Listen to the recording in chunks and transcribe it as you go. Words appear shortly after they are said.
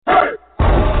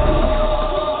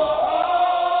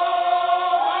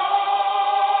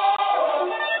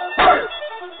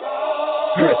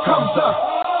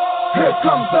Here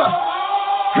comes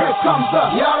the,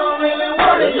 y'all don't really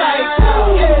want it like that.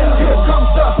 Yeah. Here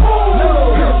comes the,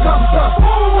 no. Here comes the,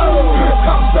 oh. Here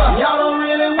comes the, y'all don't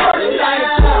really want it like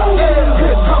that. Yeah.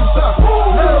 Here comes the,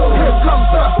 no. Here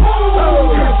comes the, oh.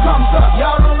 Here comes the,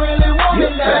 y'all don't really want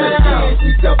it like that.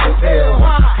 We double L.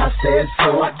 I said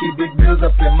so. I keep big bills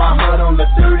up in my heart on the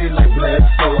dirty like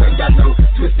Bledsoe. Ain't got no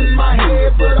twist in my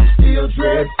head, but I'm still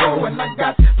dreadful. And I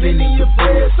got plenty of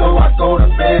bread, so I go to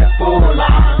bed full.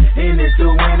 I'm in it to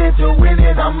win it, to win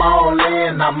it. I'm all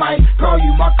in. I might call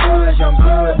you my cuz, young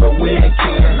blood, but we ain't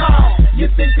kin. You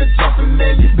think of jumping,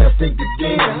 man, you best think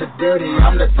again. The dirty,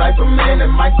 I'm the type of man that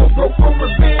might go broke for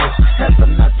revenge. Have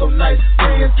some not so nice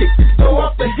friends, kick the dough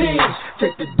off the hinge,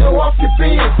 take the dough off your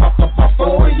bins, pop up off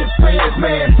all of your friends,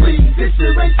 man. Please, this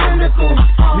shit ain't cynical.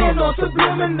 Man, no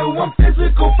subliminal, I'm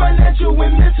physical, financial,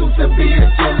 and mental to be a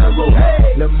general.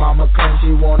 Hey, the mama claims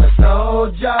she want a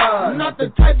soldier, not the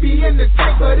type be in the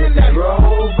tank, but in that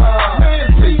rover.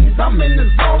 Man, please, I'm in the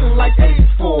zone like AIDS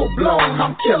full blown.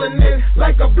 I'm killing it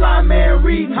like a blind man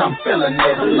reading. I'm feeling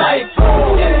it like,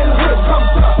 oh, yeah. Here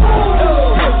comes the,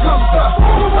 oh, here comes the,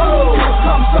 oh, here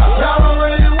comes the. Y'all don't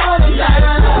really want it like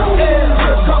that. Yeah.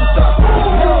 Here comes the,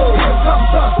 oh, here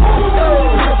comes the,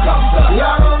 oh, here comes the.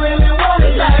 Y'all don't really want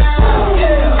it like that.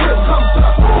 Yeah. Here comes the,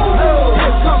 oh,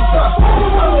 here comes the,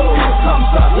 oh, here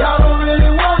comes the. Y'all don't really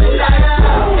want it like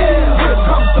that. Yeah. Here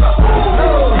comes the,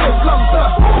 oh, here comes the,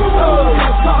 oh,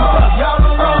 here comes the. Y'all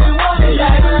don't really want it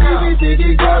like that. He think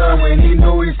he got her when he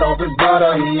knew he saw his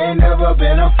brother. He ain't never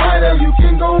been a fighter. You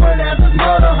can go and ask his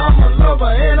mother. I'm a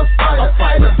lover and a fighter,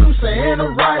 producer and a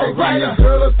writer. Give your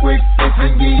girl a quick fix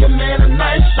and give your man a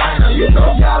nice shiner. You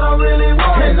know y'all don't really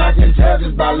want it, and I can tell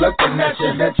just by looking at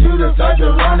you that you the type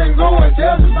to run and go and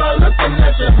tell just by looking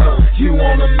at you. You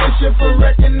on a mission for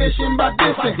recognition by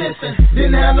dissing.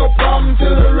 Didn't have no problem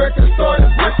till the record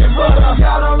started breaking, but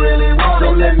y'all don't really want it.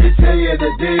 So let me tell you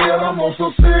the deal. I'm on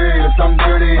so serious, I'm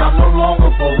dirty, I'm no longer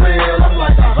for real. I'm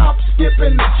like a hop, skip,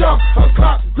 and the jump, a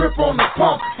clock grip on the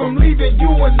pump. From leaving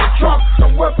you in the trunk,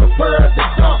 somewhere prepared to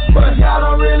dump. But y'all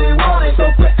don't really want it,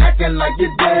 so quit acting like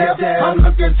you're dead. I'm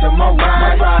looking to my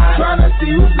right, trying to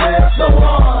see who's left. So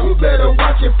you better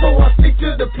watch it before I stick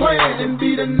to the plan and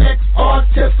be the next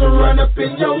artist to run up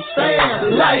in your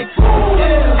stand. Like,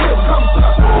 yeah, here comes the,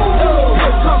 oh,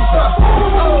 here comes the,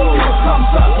 oh, here comes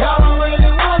the. Y'all don't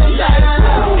really want it like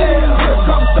that. Yeah, here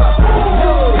comes the,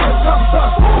 oh, here comes the,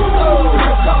 oh,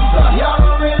 here comes the. Y'all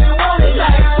don't really want it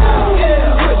like that.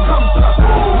 Yeah, here comes the,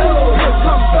 oh, here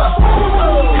comes the,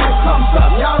 oh, here comes the.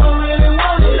 Y'all don't really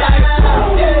want it like that.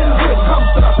 Yeah, here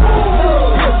comes the,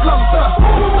 oh, here comes the,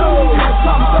 oh, here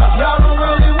comes the. Y'all don't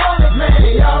really want it, man.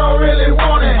 Y'all don't really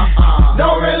want it.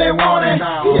 Don't really want it.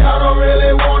 Y'all don't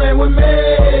really want it with me.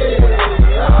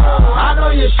 I know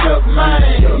you shook,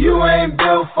 man. You ain't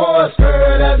built for a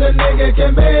skirt as a nigga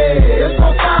can be. It's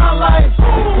gon' sound like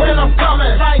when I'm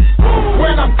coming, like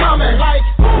when I'm coming, like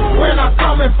when I'm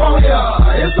coming for ya.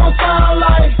 It's gon' sound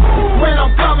like when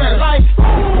I'm coming, like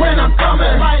when I'm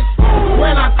coming, like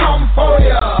when I come for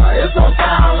ya. It's gon'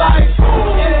 sound like,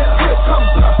 yeah, here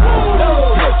comes the,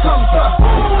 oh, here comes the,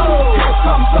 oh, here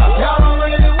comes the. Y'all don't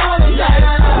really want it like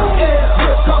that. Yeah,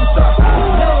 here comes the,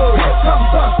 oh, here comes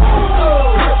the, oh,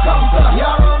 here comes the.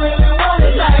 Y'all don't really want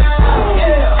it like that.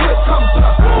 Yeah, here comes the,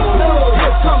 oh,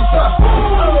 here comes the,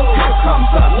 oh, here comes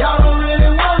the. Y'all don't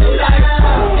really want it like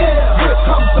that. Yeah, here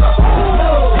comes the,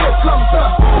 oh, here comes the,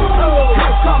 oh,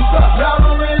 here comes the. Y'all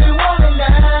don't really want it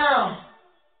now.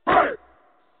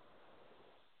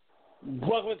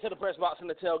 Welcome to the Press Box and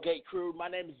the Tailgate crew. My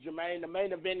name is Jermaine. The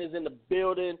main event is in the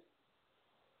building.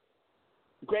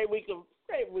 Great week of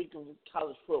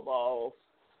college football.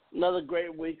 Another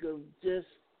great week of just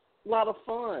a lot of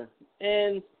fun.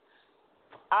 And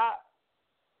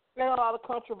there's a lot of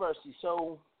controversy.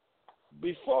 So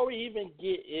before we even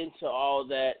get into all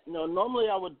that, normally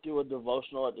I would do a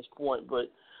devotional at this point,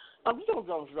 but I'm just going to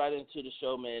jump right into the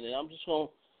show, man, and I'm just going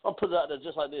to put it out there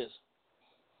just like this.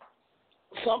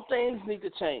 Some things need to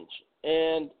change,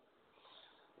 and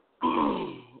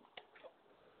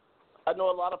I know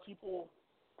a lot of people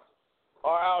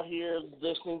are out here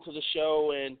listening to the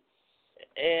show, and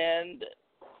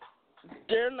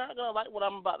they're not going to like what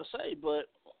I'm about to say, but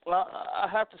I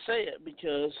have to say it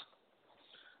because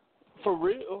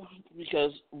really,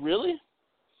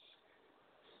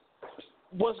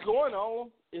 what's going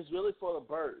on is really for the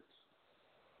birds.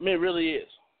 I mean, it really is.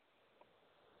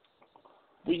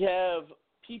 We have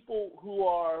people who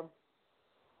are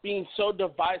being so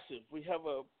divisive. We have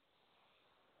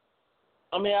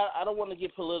I don't want to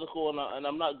get political, and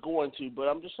I'm not going to, but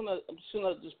I'm just gonna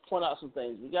point out some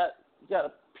things. We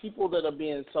got people that are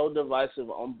being so divisive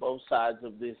on both sides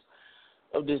of this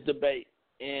of this debate,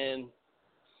 and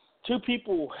two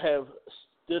people have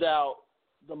stood out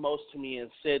the most to me and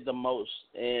said the most,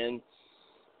 and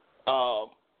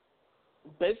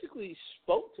basically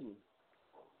spoke to me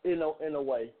in a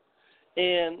way.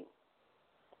 And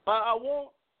I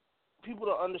want people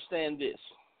to understand this.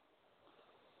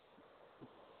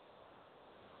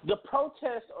 The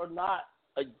protests are not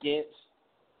against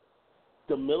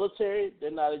the military.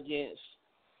 They're not against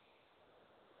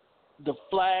the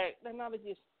flag. They're not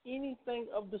against anything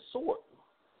of the sort.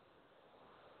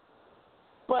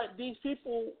 But these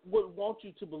people would want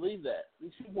you to believe that.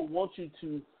 These people want you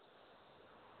to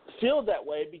feel that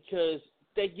way because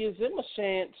that gives them a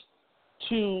chance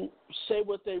to say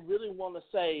what they really want to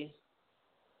say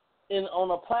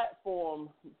on a platform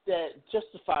that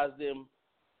justifies them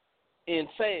in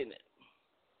saying it.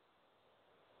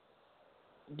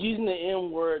 Using the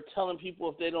N word, telling people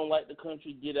if they don't like the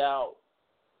country, get out.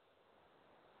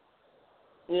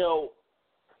 You know,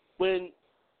 when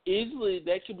easily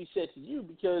that could be said to you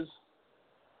because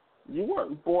you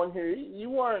weren't born here. You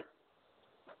weren't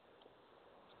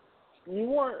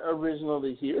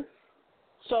originally here.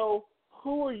 So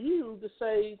who are you to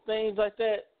say things like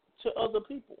that to other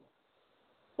people?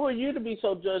 Who are you to be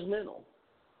so judgmental?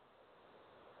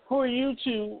 Who are you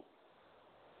to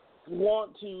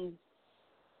want to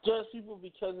judge people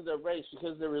because of their race,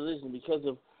 because of their religion, because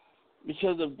of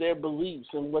their beliefs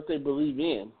and what they believe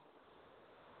in?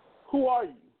 Who are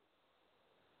you?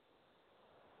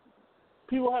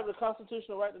 People have the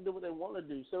constitutional right to do what they want to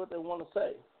do, say what they want to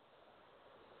say,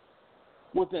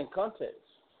 within context.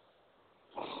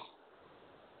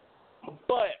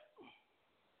 But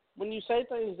when you say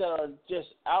things that are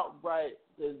just outright,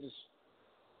 they're just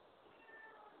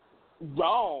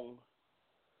wrong,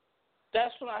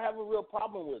 that's when I have a real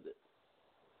problem with it.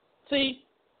 See,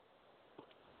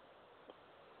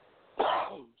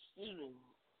 excuse me,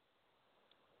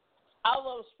 I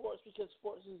love sports because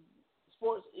sports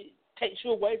it takes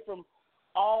you away from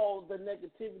all the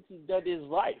negativity that is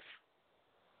life.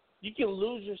 You can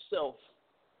lose yourself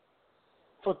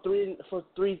for three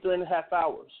and a half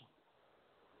hours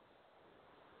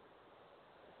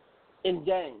in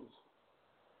games.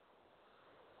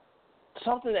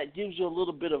 Something that gives you a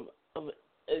little bit of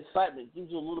excitement, gives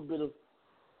you a little bit of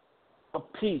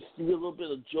peace, gives you a little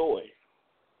bit of joy.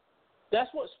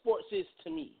 That's what sports is to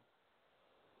me.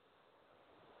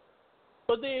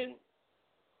 But then,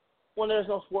 when there's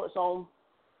no sports on,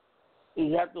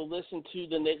 you have to listen to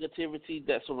the negativity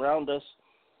that's around us.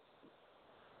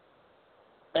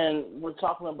 And we're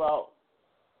talking about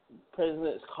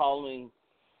presidents calling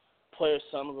players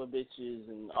son of a bitches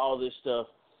and all this stuff.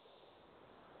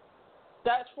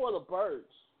 That's for the birds.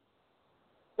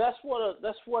 That's what a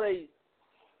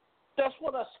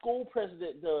school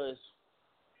president does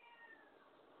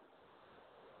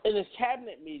in his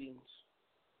cabinet meetings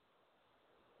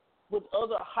with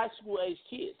other high school age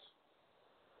kids.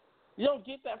 You don't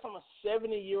get that from a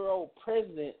 70-year-old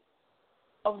president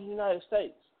of the United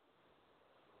States.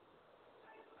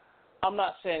 I'm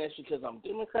not saying this because I'm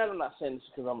Democrat. I'm not saying this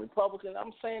because I'm Republican.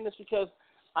 I'm saying this because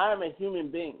I am a human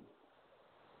being.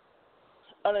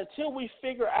 And until we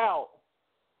figure out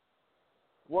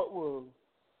what we're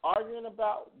arguing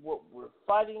about, what we're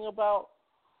fighting about,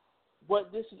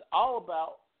 what this is all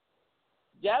about,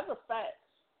 gather facts.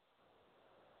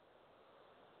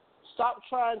 Stop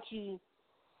trying to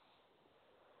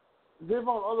live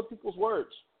on other people's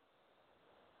words.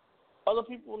 Other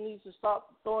people need to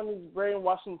stop throwing these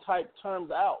brainwashing type terms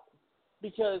out.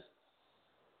 Because,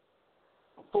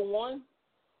 for one,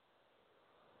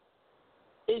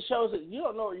 it shows that you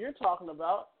don't know what you're talking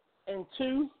about. And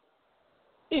two,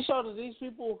 it shows that these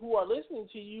people who are listening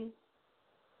to you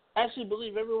actually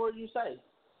believe every word you say.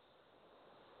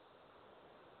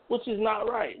 Which is not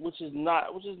right, which is not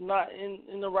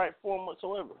in the right form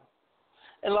whatsoever.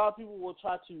 And a lot of people will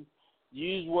try to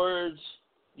use words,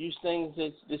 use things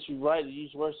that you write, or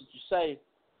use words that you say,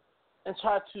 and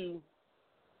try to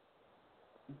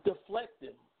deflect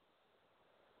them.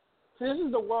 So this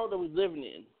is the world that we're living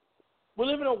in. We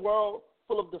live in a world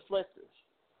full of deflectors.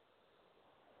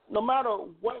 No matter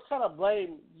what kind of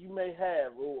blame you may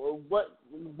have or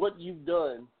what you've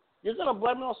done, you're going to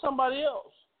blame it on somebody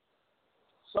else.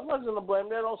 Somebody's going to blame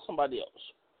that on somebody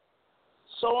else.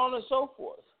 So on and so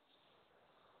forth.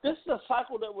 This is a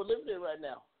cycle that we're living in right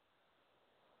now.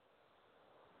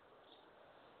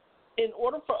 In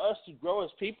order for us to grow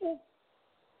as people,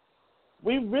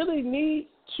 we really need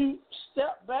to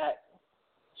step back,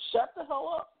 shut the hell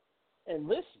up, and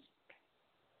listen.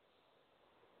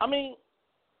 I mean,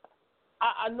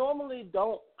 I normally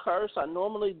don't curse. I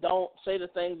normally don't say the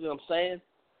things that I'm saying.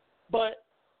 But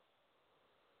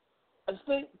I just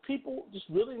think people just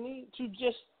really need to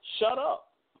just shut up.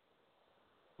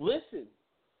 Listen.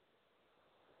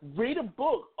 Read a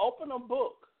book. Open a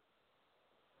book.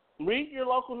 Read your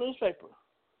local newspaper.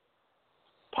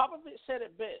 Popovich said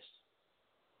it best.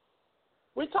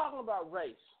 We're talking about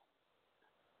race.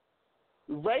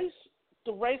 The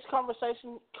race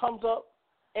conversation comes up.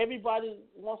 Everybody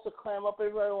wants to clam up.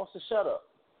 Everybody wants to shut up.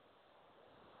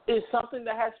 It's something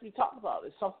that has to be talked about.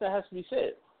 It's something that has to be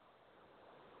said.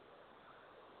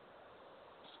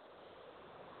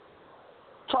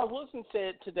 Charles Woodson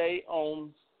said today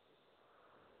on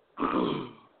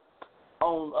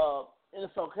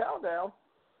NFL Countdown,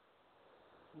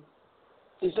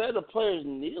 he said the players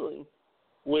kneeling,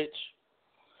 which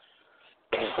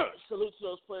salute to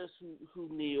those players who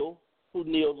kneeled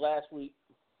last week,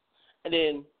 and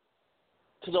then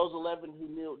to those 11 who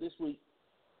kneeled this week.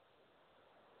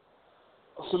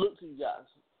 Salute to you guys.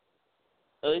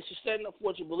 At least you're standing up for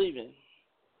what you believe in.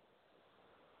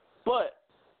 But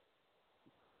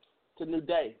it's a new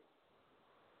day.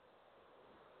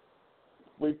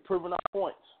 We've proven our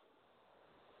points.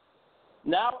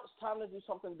 Now it's time to do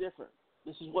something different.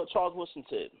 This is what Charles Woodson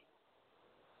said.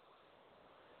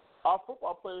 Our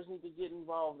football players need to get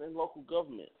involved in local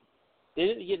government. They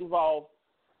need to get involved,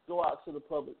 go out to the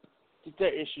public, get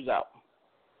their issues out.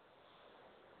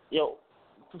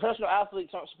 Professional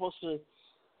athletes aren't supposed to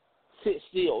sit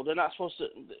still. They're supposed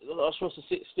to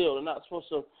sit still. They're not supposed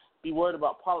to be worried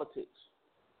about politics.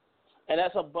 And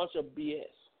that's a bunch of BS.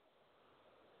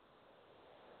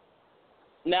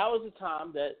 Now is the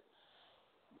time that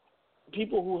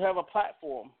people who have a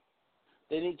platform,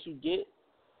 they need to get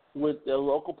with their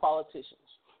local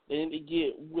politicians. They need to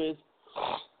get with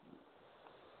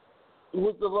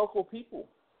the local people.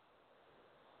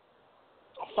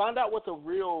 Find out what the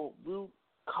real root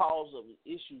cause of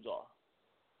the issues are.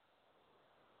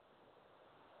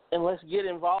 And let's get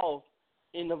involved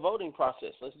in the voting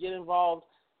process. Let's get involved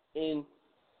in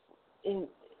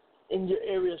your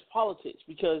area's politics,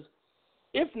 because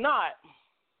if not,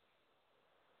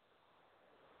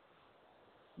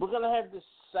 we're going to have the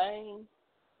same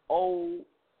old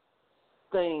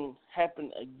thing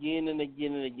happen again and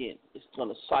again and again. It's going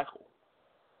to cycle.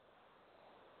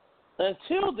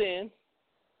 Until then,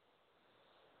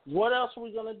 what else are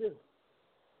we going to do?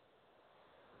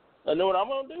 I know what I'm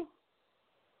going to do.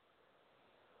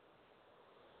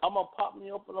 I'm going to pop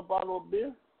me open a bottle of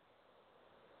beer.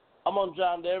 I'm going to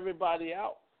drown everybody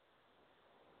out.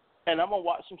 And I'm going to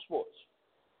watch some sports.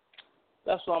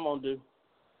 That's what I'm going to do.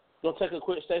 Going to take a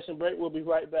quick station break. We'll be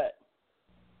right back.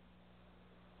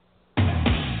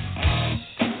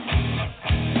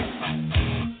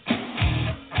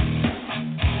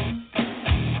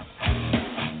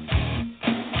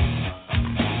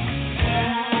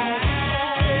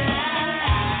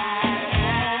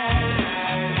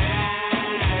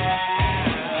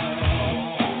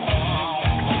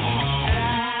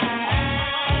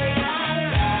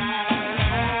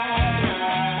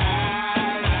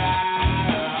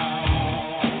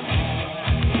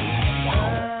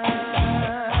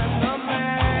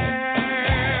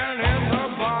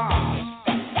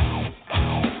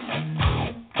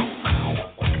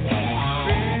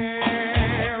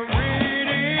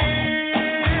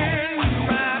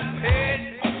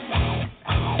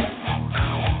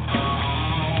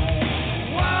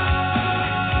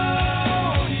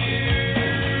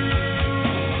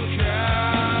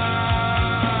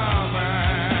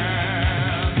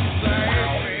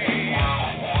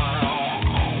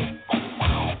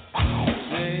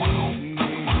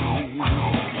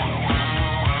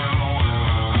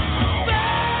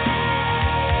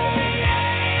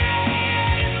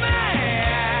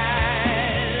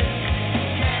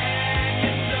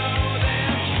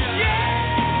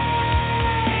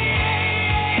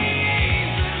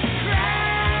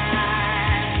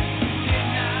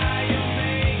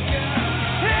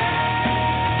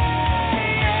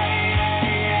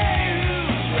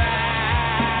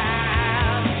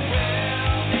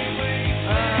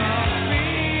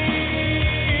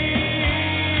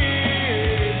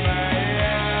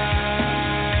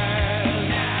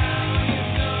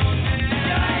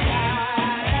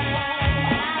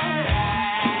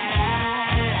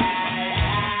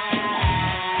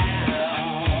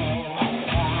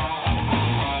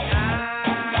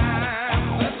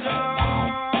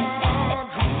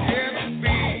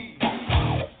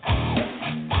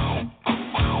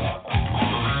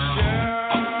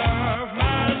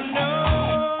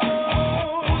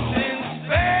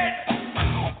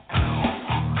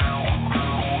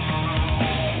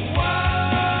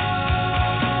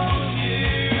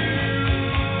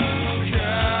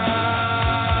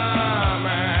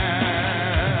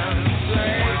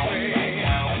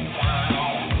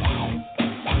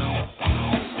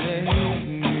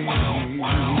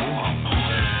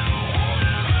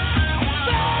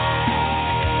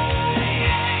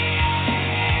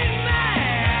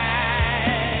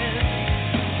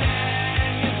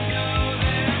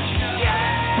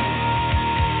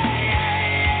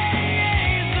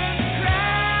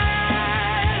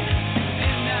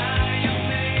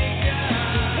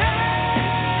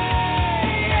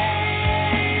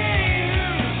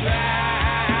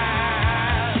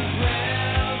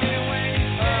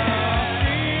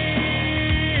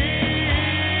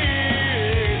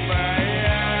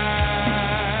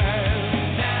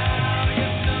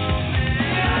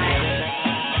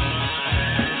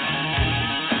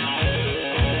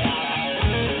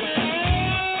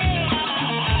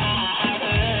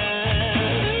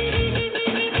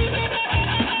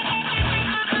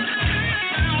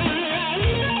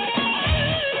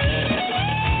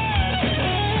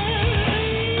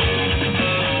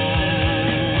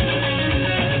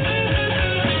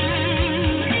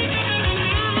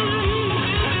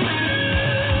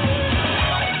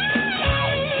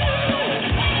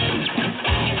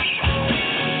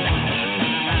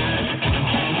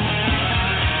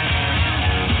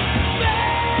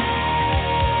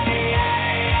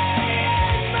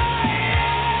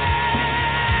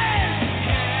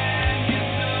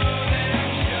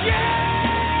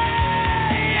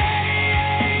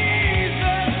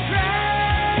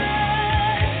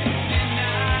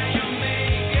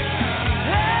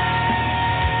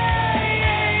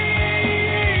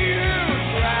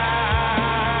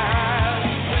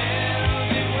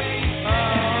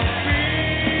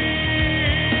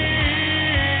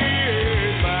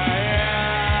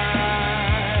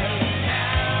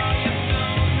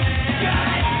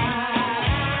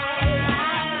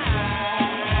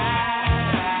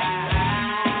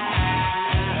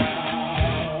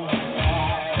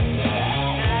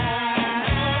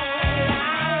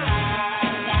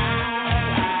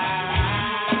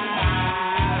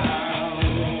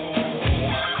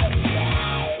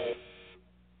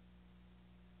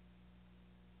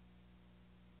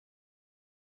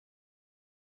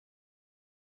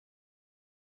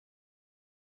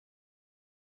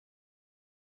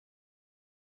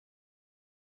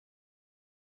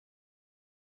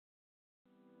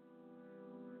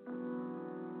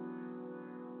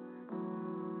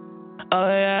 Oh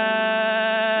yeah.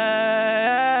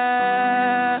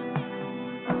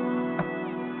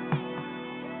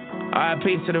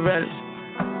 R.I.P. to the relics.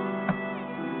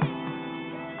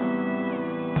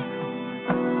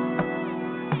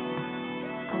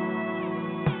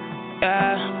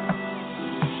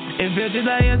 It feels just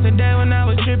like yesterday when I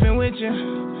was tripping with you.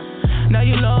 Now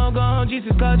you long gone,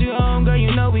 Jesus called you home, girl,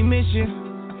 you know we miss you.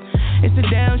 It's a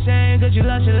damn shame, cause you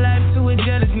lost your life to a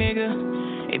jealous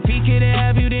nigga. If he could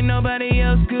have you, then nobody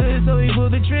else could, so he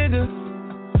pulled the trigger.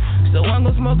 So I'm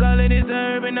gon' smoke all of this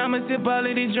herb and I'ma sip all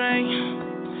of this drink.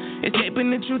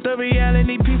 Escaping the truth of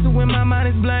reality, peaceful when my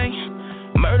mind is blank.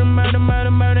 Murder, murder,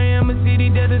 murder, murder, I'ma see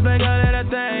these death is like all that I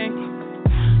think.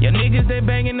 Your niggas, they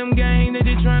banging them games, they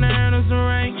just tryna earn them some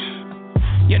rank.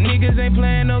 Your niggas ain't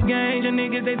playing no games, your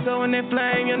niggas, they throwing that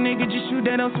flame. Your niggas just shoot,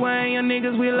 they don't swing, your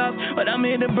niggas, we lost. But I'm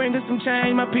here to bring us some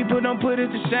change, my people don't put us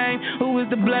to shame. Who is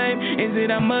to blame? Is it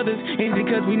our mothers? Is it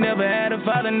cause we never had a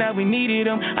father, now we needed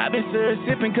them? I've been syrup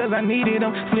sipping cause I needed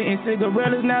them. Splitting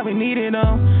cigarettes, now we needed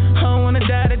them. I don't wanna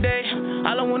die today,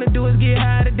 all I wanna do is get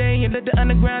high today. And let the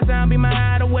underground sound be my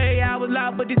hideaway. I was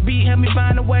loud, but this beat helped me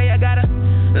find a way. I got a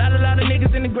lot of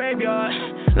niggas in the graveyard.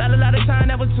 Lot of time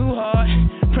that was too hard.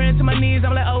 Praying to my knees,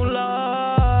 I'm like, oh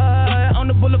Lord. On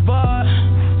the boulevard,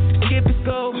 skipping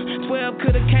school. 12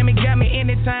 coulda came and got me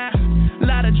anytime.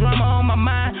 Lot of drama on my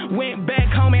mind. Went back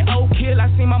home in Oak Hill. I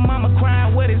seen my mama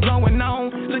crying. What is going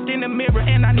on? Looked in the mirror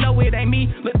and I know it ain't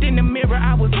me. Looked in the mirror,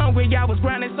 I was hungry, I was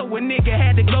grinding, so a nigga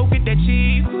had to go get that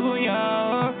cheese. Too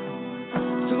young.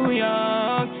 Too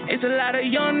young. It's a lot of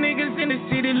young niggas in the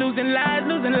city losing lives,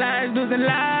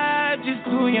 just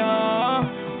too young.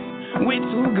 With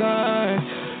 2 guns.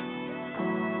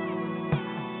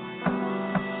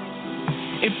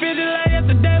 It feels just like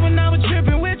yesterday when I was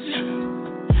tripping with you.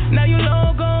 Now you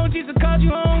long gone, Jesus called you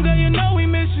home, girl, you know we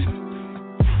miss you.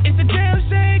 It's a damn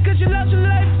shame, cause you lost your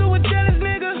life to a jealous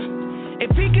nigga.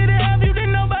 If he could have you,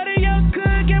 then nobody else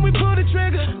could. Can we pull the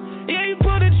trigger? Yeah, you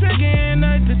pull the trigger and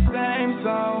it's the same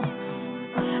song.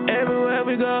 Everywhere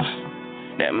we go,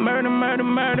 that murder, murder,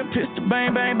 murder, pistol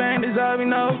bang, bang, bang, that's all we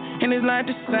know. And it's like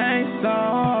the same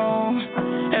song.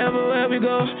 Everywhere we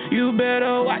go, you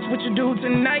better watch what you do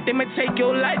tonight. They may take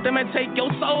your life, they may take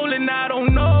your soul, and I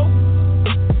don't know.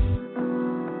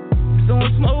 So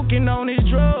I'm smoking on this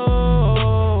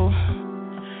drug,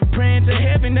 praying to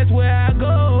heaven, that's where I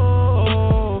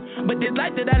go. But this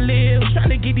life that I live, trying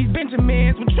to get these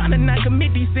Benjamins, I'm trying to not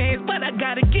commit these sins, but I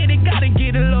gotta get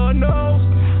it, Lord knows.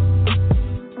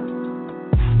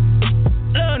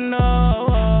 Lord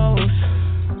knows.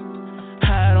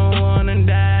 I don't wanna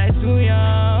die too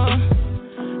young,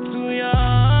 too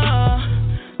young,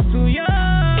 too young.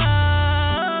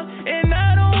 And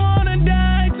I don't wanna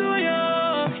die too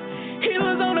young. He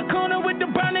was on the corner with the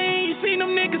brownie, you seen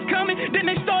them niggas coming, then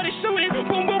they started shooting,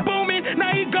 boom, boom, booming.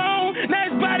 Now he gone, now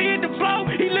his body hit the floor.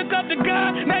 He look up to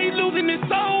God, now he losing his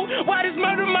soul. Why this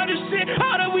murder shit?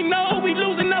 All that we know, we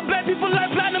losing our black people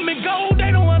like platinum and gold.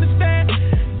 They don't understand.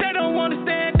 They don't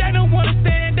understand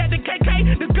that the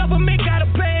KK, this government got a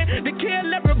plan to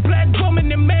kill every black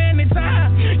woman and man in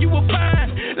time. You will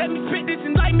find, let me spit this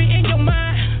enlightenment in your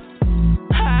mind.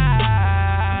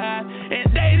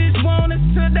 And they just want us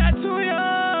to die too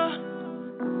young,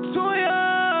 too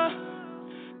young,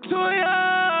 too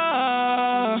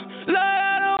young. Lord,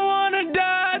 I don't wanna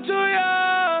die too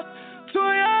young, too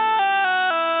young.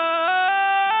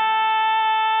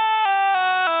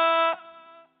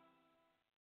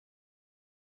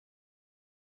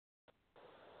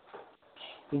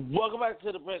 Welcome back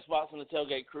to the Press Box and the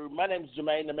Tailgate crew. My name is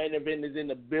Jermaine. The main event is in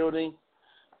the building.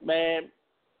 Man,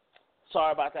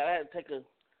 sorry about that. I had to take a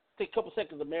couple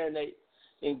seconds to marinate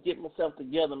and get myself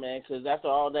together, man, because after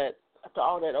all that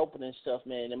opening stuff,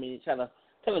 man, I mean, it kind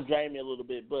of drained me a little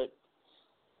bit. But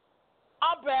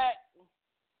I'm back.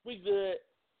 We good.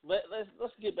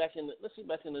 Let's get back into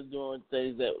doing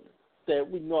things that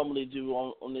we normally do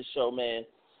on this show, man.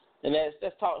 And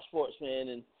that's talk sports, man.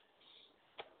 And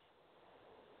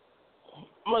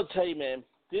I'm going to tell you, man,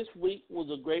 this week was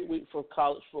a great week for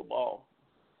college football.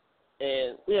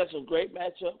 And we had some great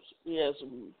matchups. We had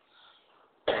some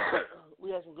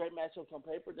great matchups on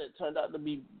paper that turned out to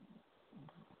be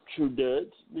true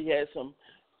duds. We had some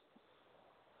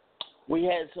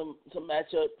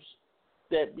matchups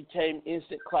that became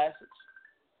instant classics.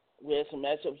 We had some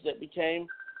matchups that became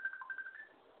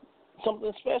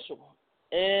something special.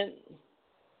 And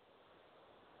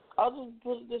I'll just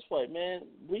put it this way, man.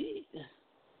 We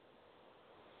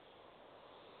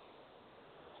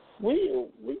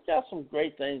got some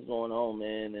great things going on,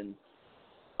 man, and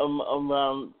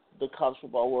around the college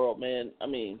football world, man. I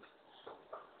mean,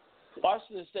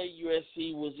 Washington State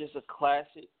USC was just a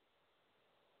classic.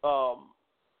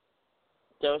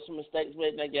 There were some mistakes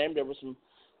made in that game. There were some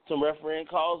refereeing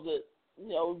calls that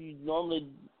you normally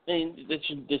that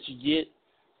you get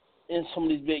in some of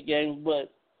these big games,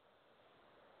 but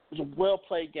it was a well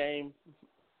played game.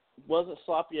 Wasn't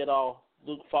sloppy at all.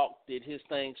 Luke Falk did his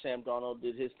thing. Sam Darnold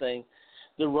did his thing.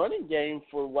 The running game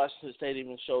for Washington State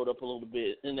even showed up a little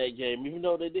bit in that game, even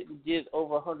though they didn't get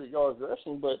over 100 yards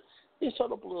rushing, but it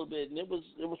showed up a little bit, and it was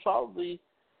probably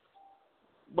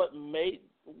what made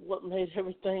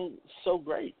everything so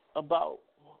great about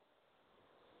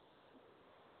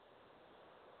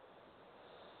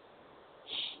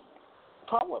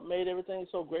what made everything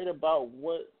so great about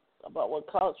what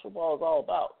college football is all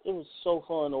about. It was so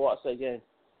fun to watch that game.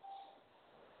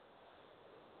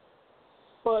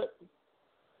 But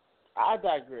I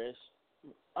digress.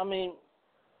 I mean,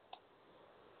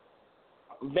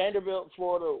 Vanderbilt,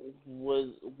 Florida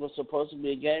was supposed to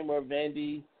be a game where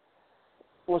Vandy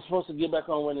was supposed to get back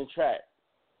on winning track.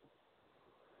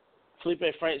 Felipe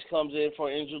Franks comes in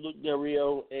for injured Luke Del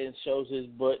Rio and shows his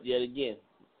butt yet again.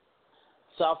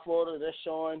 South Florida, they're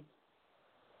showing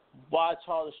why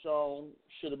Charlie Strong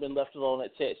should have been left alone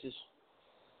at Texas.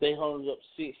 They hung up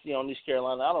 60 on East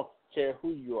Carolina. I don't care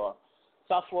who you are.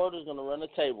 South Florida is going to run the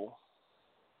table,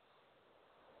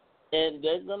 and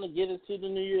they're going to get into the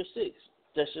New Year's Six.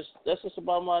 That's just the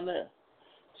bottom line there.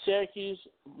 Syracuse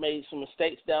made some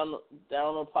mistakes down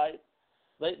the pipe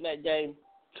late in that game.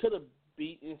 Could have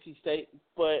beat NC State,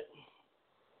 but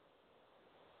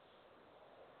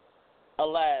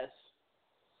alas,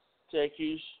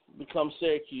 Syracuse becomes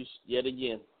Syracuse yet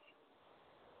again.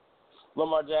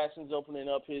 Lamar Jackson's opening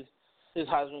up his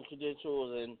Heisman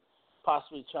credentials and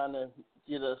possibly trying to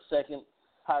get a second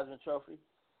Heisman Trophy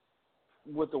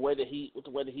with the way that he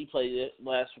played it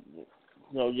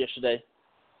yesterday,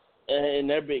 and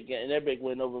their big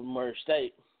win over Murray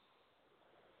State.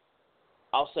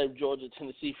 I'll save Georgia,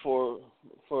 Tennessee for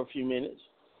a few minutes.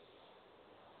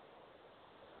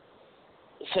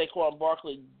 Saquon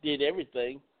Barkley did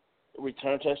everything: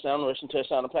 return touchdown, rushing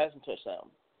touchdown, and passing touchdown.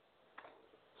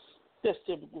 That's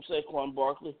typical Saquon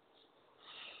Barkley.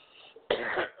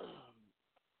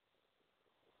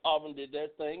 Auburn did their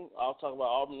thing. I'll talk about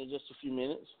Auburn in just a few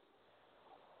minutes.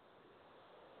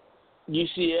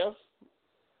 UCF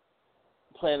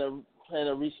playing a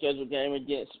rescheduled game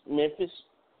against Memphis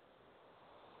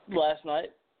last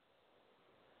night.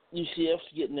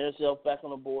 UCF's getting themselves back on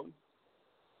the board.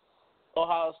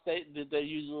 Ohio State did their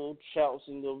usual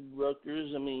trouncing of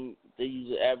Rutgers. I mean, they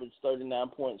usually average 39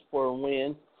 points per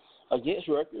win against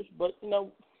Rutgers, but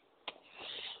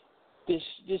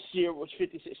this year was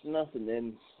 56-0,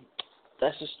 and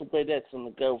that's just the way that's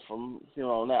going to go from here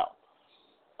on out.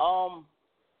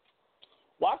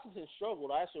 Washington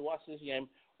struggled. I actually watched this game.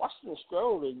 Washington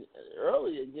struggled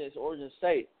early against Oregon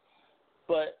State,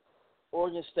 but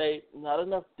Oregon State, not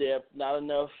enough depth, not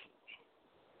enough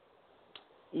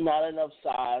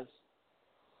size.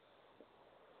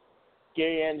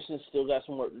 Gary Anderson still got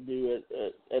some work to do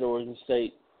at Oregon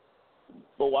State,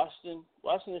 but Washington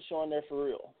is showing there for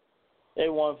real. They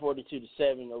won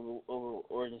 42-7 over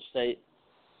Oregon State.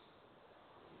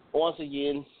 Once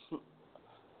again,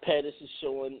 Pettis is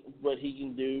showing what he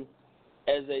can do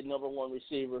as a number one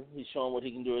receiver. He's showing what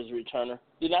he can do as a returner.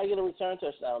 Did not get a return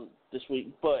touchdown this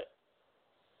week, but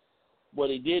what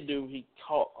he did do, he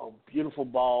caught a beautiful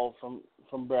ball from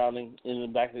Browning in the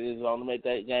back of his zone to make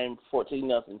that game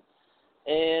 14-0.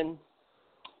 And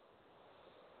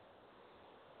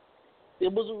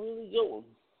it was a really good one.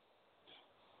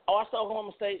 I watched the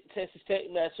Oklahoma State Texas Tech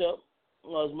matchup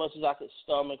as much as I could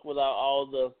stomach without all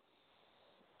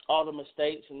the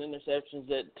mistakes and interceptions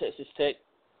that Texas Tech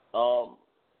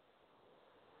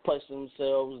placed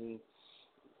themselves, and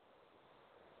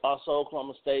also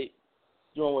Oklahoma State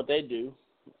doing what they do,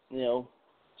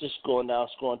 just going down,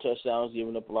 scoring touchdowns,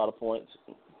 giving up a lot of points,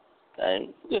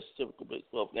 and just a typical Big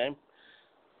 12 game.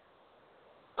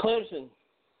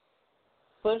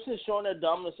 Clemson showing their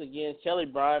dominance again. Kelly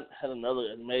Bryant had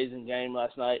another amazing game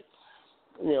last night.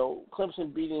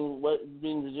 Clemson beating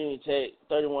Virginia Tech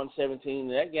 31-17.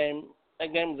 That game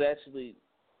was actually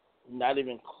not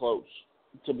even close,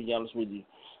 to be honest with you.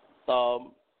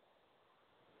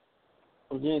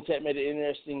 Virginia Tech made it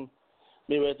interesting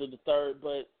midway through the third,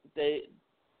 but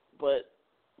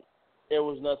there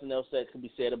was nothing else that could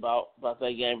be said about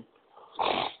that game.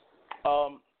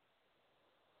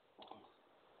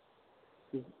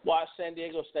 Watch San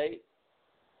Diego State,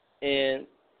 and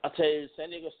I tell you, San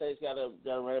Diego State's got a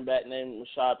running back named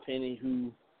Rashad Penny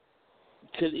who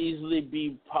could easily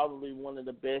be probably one of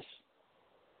the best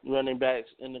running backs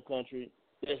in the country.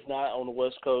 if not on the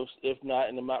West Coast, if not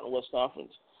in the Mountain West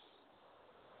Conference.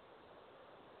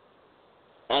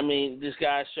 I mean, this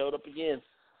guy showed up again,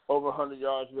 over 100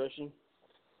 yards rushing,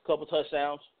 a couple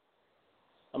touchdowns.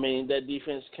 I mean, that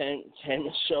defense came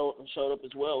and showed up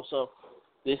as well. So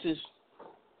this is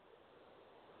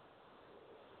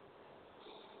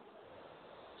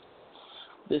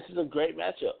a great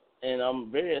matchup, and I'm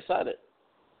very excited.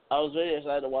 I was very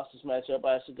excited to watch this matchup.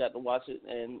 I actually got to watch it,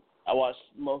 and I watched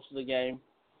most of the game,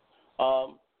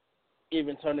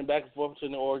 even turning back and forth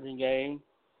between the Oregon game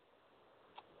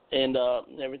and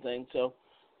everything. So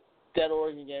that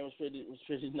Oregon game was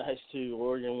pretty nice too.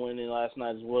 Oregon winning last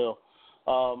night as well.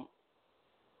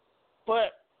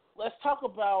 But let's talk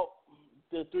about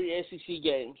the 3 SEC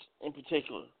games in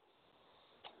particular.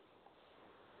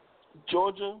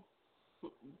 Georgia,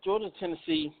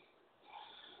 Tennessee.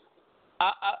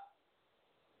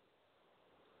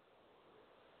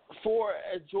 For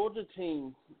a Georgia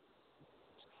team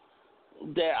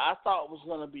that I thought was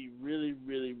going to be really,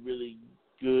 really, really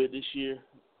good this year,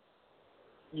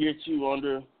 year two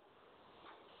under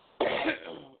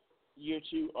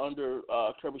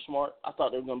Kirby Smart, I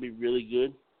thought they were going to be really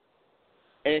good,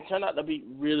 and it turned out to be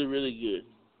really, really good.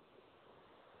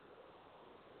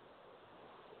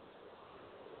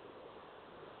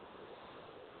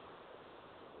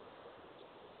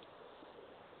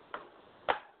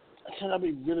 Turned out to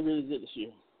be really, really good this year.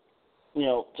 You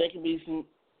know, Jacob Eason,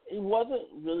 he wasn't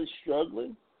really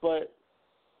struggling, but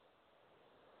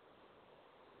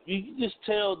you could just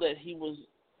tell that he was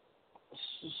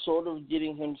sort of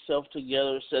getting himself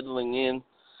together, settling in.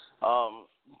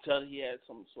 Tell he had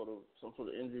some sort of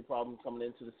injury problem coming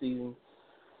into the season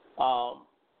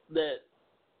that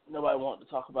nobody wanted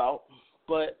to talk about.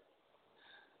 But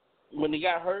when he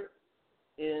got hurt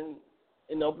in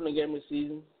the opening game of the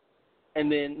season, and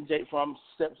then Jake Fromm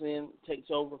steps in, takes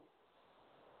over,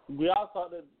 we all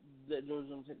thought that Georgia was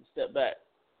going to take a step back.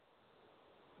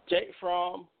 Jake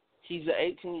Fromm, he's an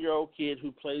 18-year-old kid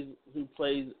who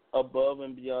plays above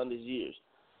and beyond his years.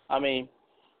 I mean,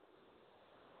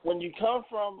 when you come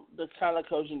from the kind of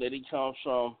coaching that he comes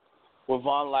from, with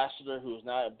Von Lassiter, who is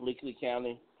now at Bleakley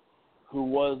County, who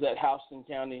was at Houston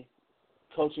County,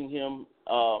 coaching him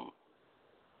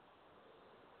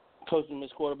as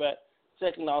quarterback,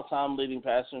 second all-time leading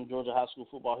passer in Georgia high school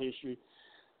football history.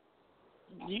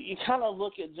 You kind of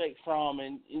look at Jake Fromm,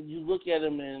 and you look at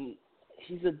him, and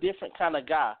he's a different kind of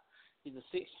guy. He's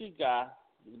a 6'2" guy.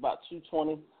 He's about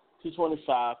 220,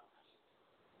 225.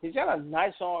 He's got a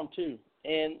nice arm, too,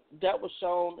 and that was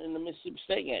shown in the Mississippi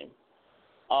State game.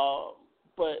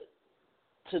 But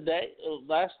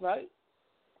last night,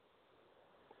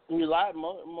 we relied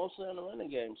mostly on the running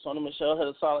game. Sonny Michel had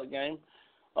a solid game,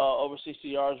 over 60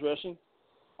 yards rushing.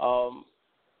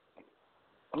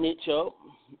 Nick Chubb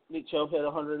had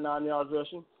 109 yards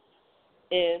rushing,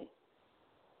 and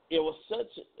it was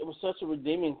such a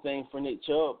redeeming thing for Nick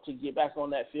Chubb to get back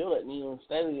on that field at Neyland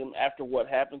Stadium after what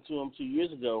happened to him 2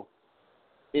 years ago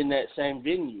in that same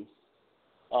venue.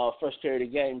 First carry of the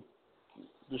game,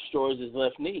 destroys his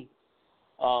left knee,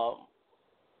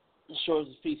 destroys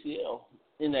his PCL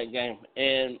in that game,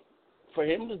 and for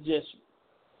him to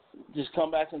just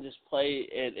come back and just play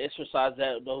and exercise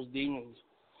those demons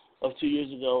of 2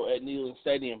 years ago at Neyland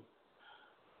Stadium.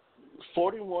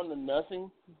 41-0.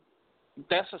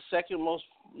 That's the second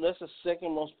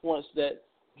most points that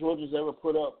Georgia's ever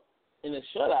put up in a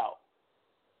shutout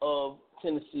of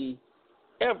Tennessee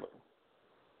ever.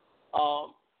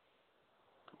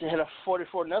 They had a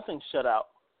 44-0 shutout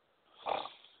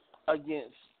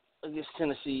against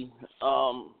Tennessee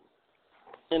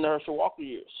in the Herschel Walker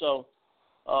year. So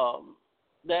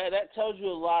that tells you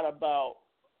a lot about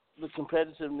the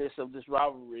competitiveness of this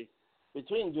rivalry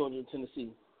between Georgia and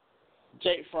Tennessee.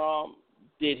 Jake Fromm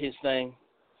did his thing.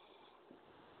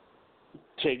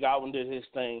 Trey Godwin did his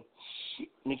thing.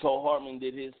 Nicole Hartman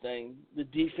did his thing. The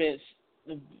defense,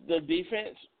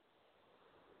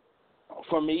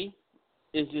 for me,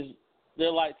 is just, they're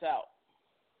lights out.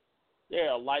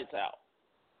 They're lights out.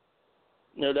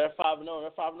 You know, they're 5-0.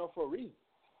 They're 5-0 for a reason.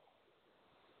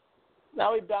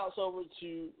 Now we bounce over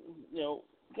to,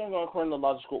 going to go in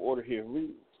chronological order here.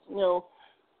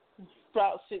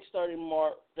 About 6:30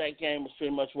 mark, that game was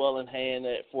pretty much well in hand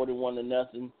at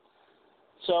 41-0.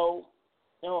 So,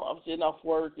 I was getting off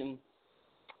work and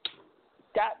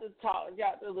got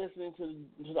to listening to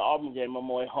the Auburn game on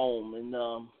my way home, and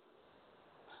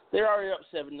they're already up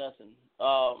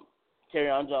 7-0.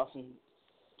 Kerryon Johnson,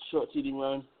 short TD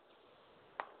run,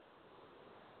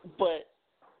 but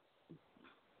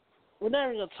we're not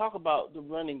even going to talk about the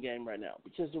running game right now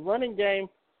because the running game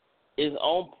is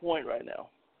on point right now.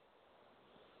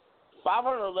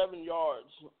 511 yards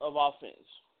of offense.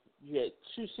 You had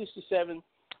 267,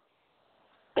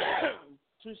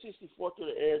 264 through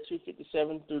the air,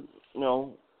 257 through,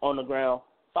 on the ground.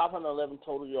 511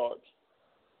 total yards.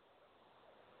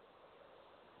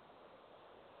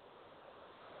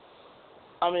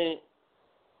 I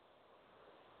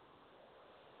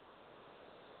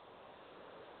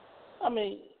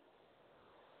mean,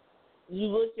 you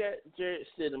look at Jarrett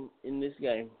Stidham in this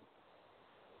game,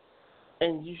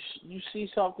 and you see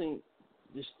something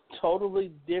just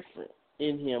totally different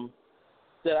in him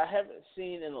that I haven't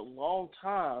seen in a long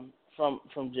time from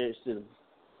Jarrett Stidham.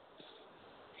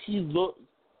 He looked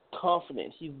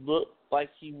confident. He looked like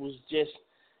he was just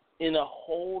in a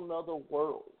whole nother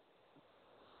world.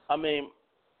 I mean,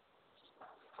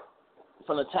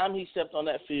 from the time he stepped on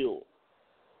that field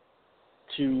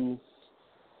to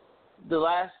the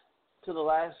last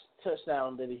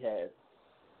touchdown that he had,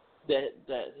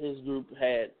 that his group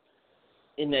had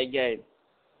in that game,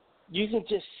 you can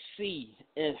just see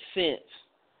and sense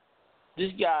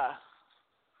this guy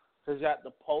has got the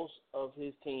pulse of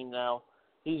his team now.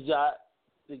 He's got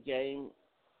the game.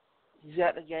 He's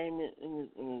got the game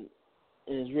in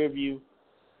his review.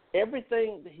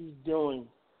 Everything that he's doing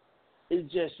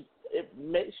it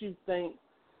makes you think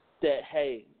that,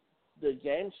 hey, the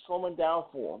game's slowing down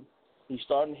for him. He's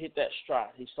starting to hit that stride.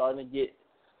 He's starting to get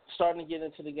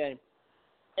into the game.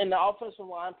 And the offensive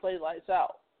line played lights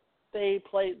out. They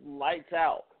played lights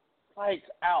out. Lights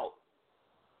out.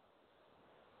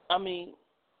 I mean,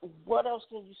 what else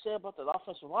can you say about that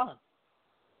offensive line?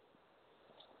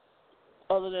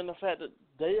 Other than the fact that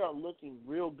they are looking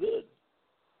real good.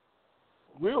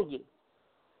 Real good.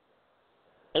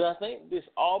 And I think this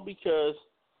all because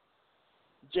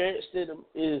Jarrett Stidham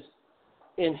is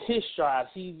in his stride.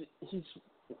 He's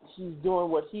doing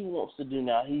what he wants to do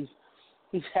now. He's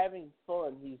having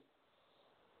fun.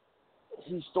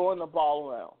 He's throwing the ball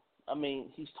around. I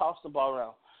mean, he's tossed the ball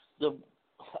around. The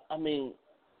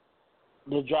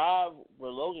drive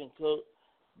where Logan Cook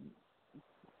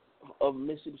of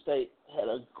Mississippi State had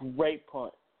a great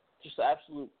punt, just an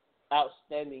absolute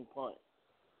outstanding punt.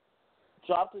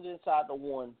 Dropped it inside the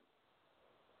one,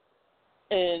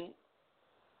 and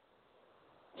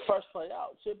first play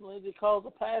out, Chip Lindsey calls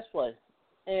a pass play,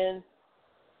 and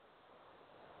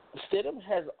Stidham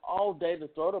has all day to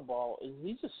throw the ball, and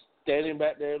he's just standing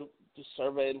back there, just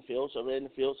surveying the field.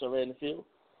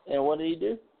 And what did he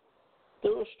do?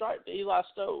 Threw a strike to Eli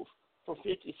Stove for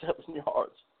 57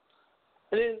 yards,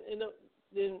 and then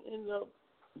ended up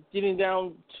getting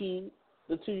down to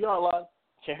the 2-yard line.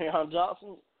 Kerryon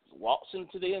Johnson walks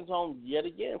into the end zone yet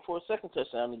again for a second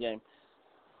touchdown in the game.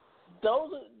 Those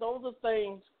are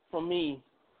things for me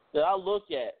that I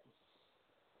look at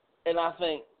and I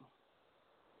think,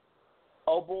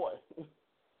 oh boy.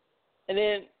 And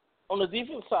then on the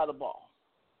defense side of the ball,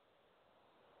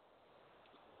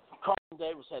 Carlton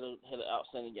Davis had an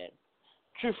outstanding game.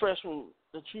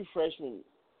 The true freshman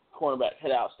cornerback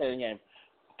had an outstanding game.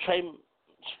 Trey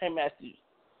Matthews,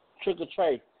 Trick or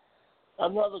Trey,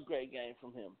 another great game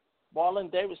from him. Marlon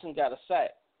Davidson got a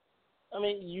sack. I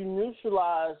mean, you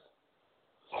neutralize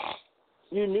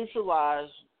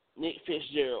Nick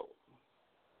Fitzgerald.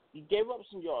 You gave up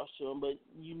some yards to him, but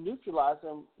you neutralized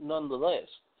him nonetheless.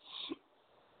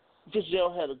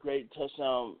 Fitzgerald had a great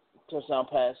touchdown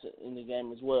pass in the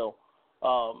game as well,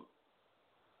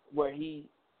 where he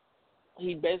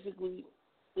basically,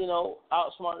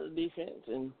 outsmarted the defense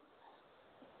and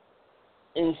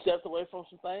he stepped away from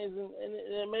some things and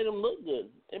it made him look good.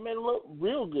 It made him look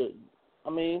real good. I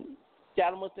mean,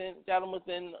 got him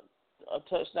within a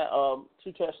touchdown,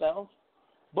 2 touchdowns,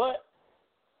 but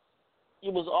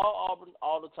it was all Auburn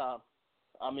all the time.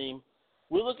 I mean,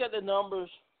 we look at the numbers.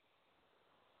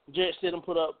 Jarrett Stidham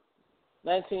put up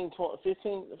 19 and 26,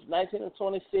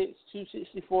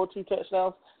 264, 2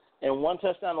 touchdowns, and 1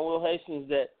 touchdown to Will Hastings.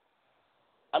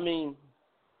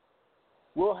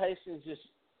 Will Hastings just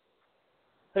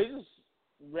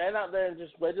ran out there and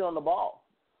just waited on the ball,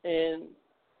 and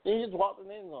he just walked in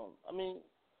the end zone. I mean,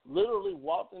 literally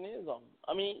walked in the end zone.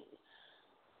 I mean,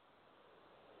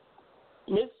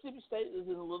 Mississippi State is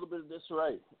in a little bit of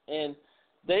disarray, and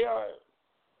they are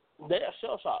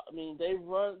shell-shocked. I mean, they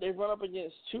run up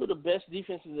against 2 of the best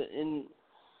defenses in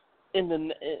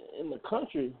the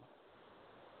country,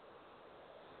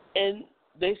 and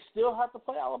they still have to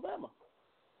play Alabama.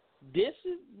 This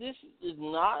is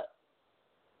not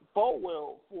bode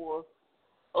well for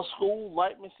a school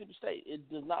like Mississippi State. It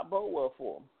does not bode well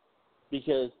for them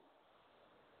because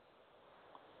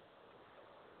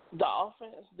the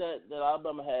offense that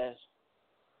Alabama has,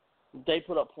 they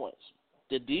put up points.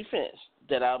 The defense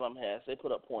that Alabama has, they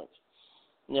put up points.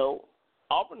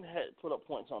 Auburn had put up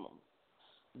points on them.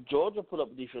 Georgia put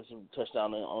up a defensive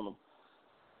touchdown on them.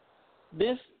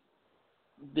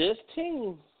 This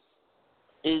team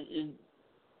is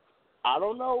I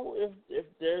don't know if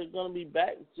they're going to be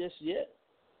back just yet.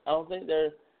 I don't think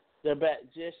they're back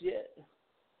just yet.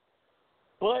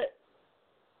 But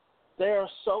they are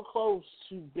so close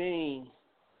to being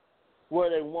where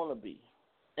they want to be.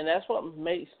 And that's what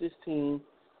makes this team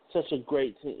such a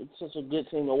great team, such a good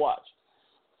team to watch.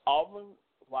 Auburn,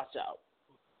 watch out.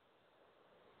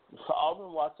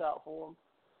 Auburn, watch out for them.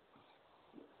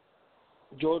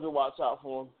 Georgia, watch out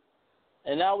for them.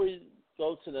 And now we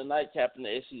go to the nightcap in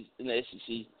the SEC.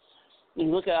 You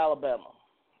look at Alabama.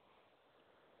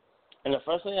 And the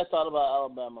first thing I thought about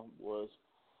Alabama was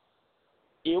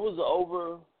it was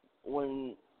over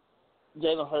when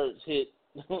Jalen Hurts hit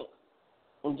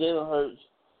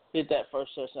that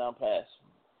first touchdown pass.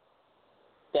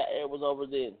 That it was over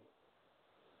then.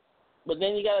 But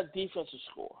then you got a defensive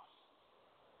score.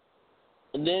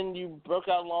 And then you broke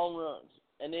out long runs.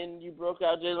 And then you broke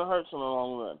out Jalen Hurts on a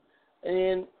long run. And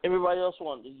then everybody else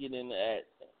wanted to get in the act.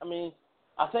 I mean,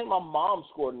 I think my mom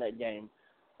scored in that game.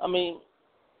 I mean,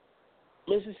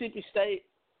 Mississippi State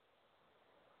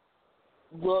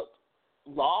looked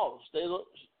lost. They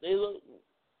looked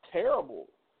terrible.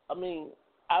 I mean,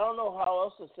 I don't know how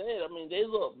else to say it. I mean, they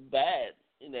looked bad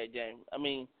in that game. I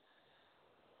mean,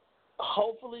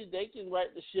 hopefully they can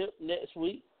right the ship next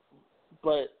week,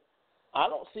 but I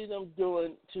don't see them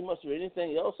doing too much of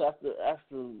anything else after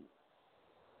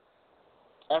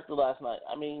last night.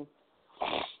 I mean,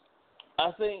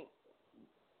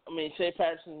 Shea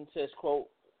Patterson says, quote,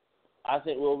 I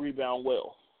think we'll rebound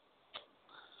well.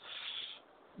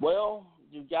 Well,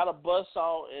 you've got a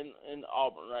buzzsaw in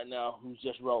Auburn right now who's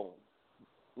just rolling.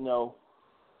 You know,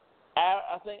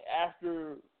 I think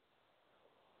after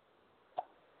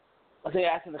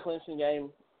the Clemson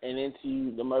game and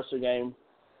into the Mercer game,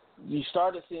 you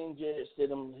started seeing Jarrett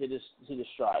Stidham hit his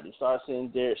stride. You started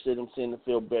seeing Jarrett Stidham seeing the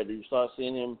field better. You started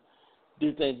seeing him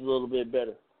do things a little bit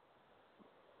better.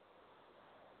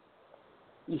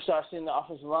 You start seeing the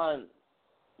offensive line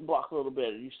block a little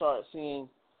better. You start seeing,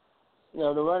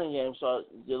 the running game start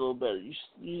to get a little better.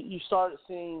 You started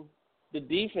seeing the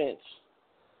defense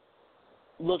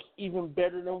look even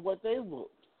better than what they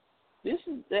looked. This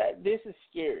is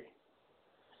scary.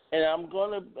 And I'm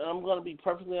gonna be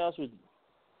perfectly honest with you.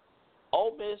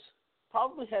 Ole Miss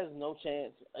probably has no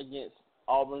chance against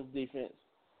Auburn's defense.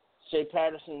 Shea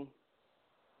Patterson,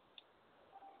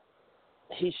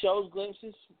 he shows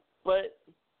glimpses, but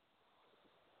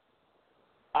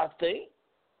I think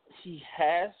he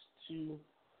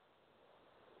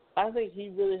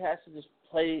really has to just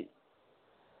play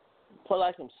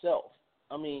like himself.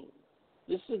 I mean,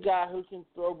 this is a guy who can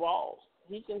throw balls.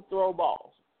 He can throw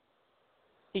balls.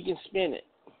 He can spin it.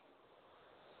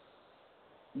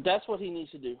 That's what he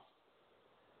needs to do.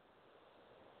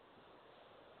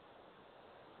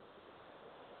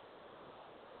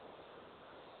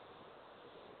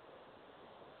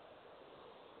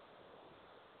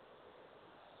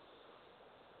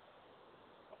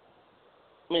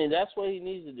 I mean, that's what he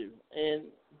needs to do. And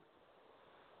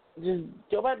just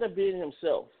go back to being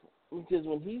himself. Because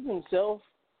when he's himself,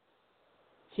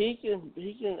 he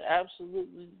can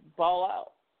absolutely ball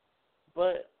out.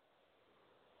 But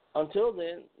until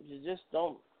then,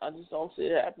 I just don't see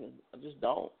it happening. I just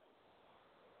don't.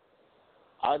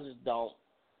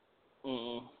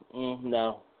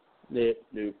 No.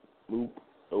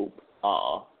 Nope.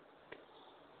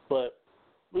 But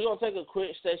we're going to take a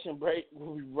quick station break.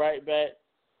 We'll be right back.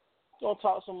 We're going to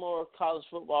talk some more college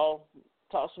football,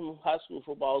 talk some high school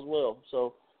football as well.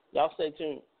 So y'all stay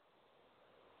tuned.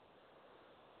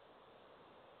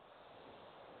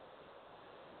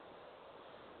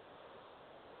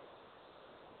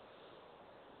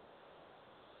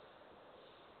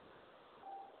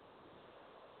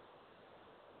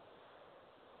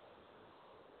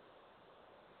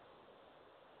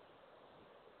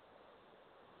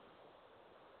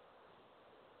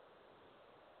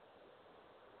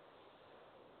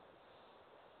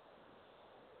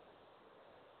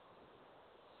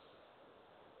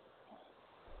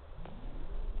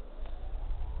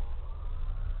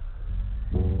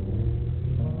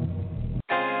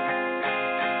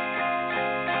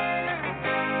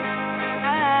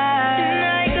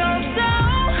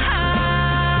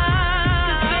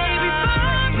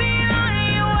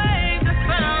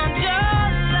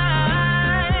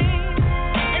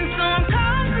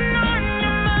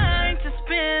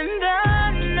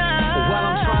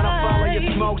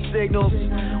 smoke signals.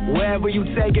 Wherever you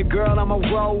take it, girl, I'ma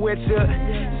roll with you.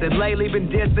 Said lately been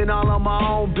dissing all on my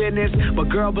own business. But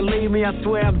girl, believe me, I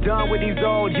swear I'm done with these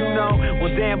old, you know.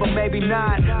 Well, damn, but maybe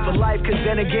not for life, cause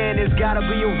then again, there's gotta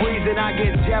be a reason I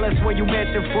get jealous when you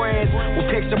mention friends. Well,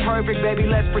 picture perfect, baby,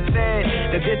 let's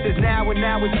pretend that this is now and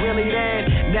now it's really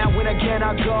then. Now when again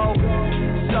I go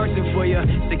searching for you.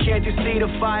 So can't you see the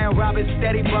fire? I've been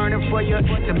steady burning for you.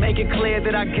 To make it clear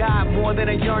that I got more than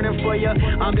a yearning for you.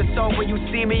 I'm just hoping you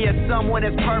see me as someone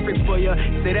that's perfect for you.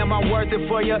 Say, am I worth it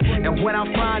for you? And when I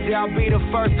find you, I'll be the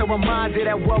first to remind you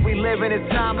that what we live in is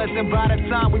timeless. And by the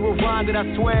time we rewind it, I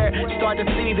swear, start to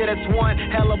see that it's one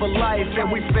hell of a life.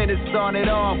 And we finna start it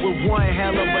off with one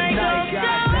hell of a night.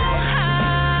 Goddamn.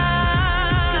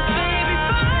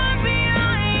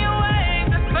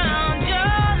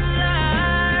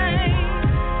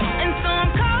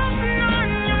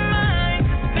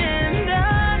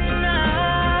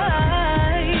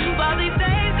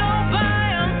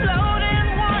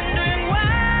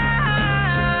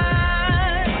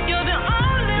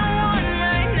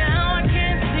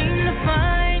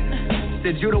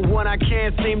 You the one I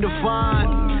can't seem to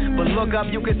find. But look up,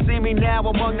 you can see me now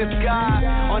among the sky.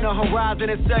 On the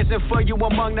horizon and searching for you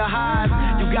among the highs.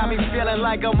 You got me feeling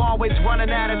like I'm always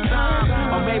running out of time.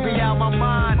 Or maybe out my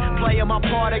mind, playing my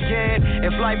part again.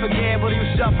 If life again, will you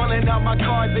shuffling up my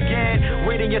cards again?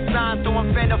 Reading your signs, so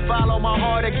I'm finna follow my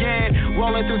heart again.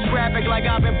 Rolling through traffic like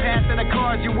I've been passing the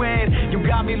cars you in. You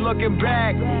got me looking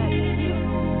back.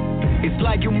 It's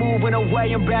like you moving away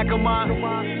and back of my.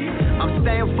 I'm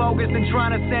staying focused and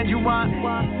trying to send you on.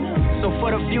 So for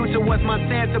the future, what's my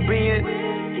sense of being?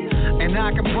 And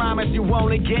I can promise you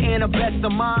only getting the best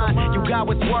of mine. You got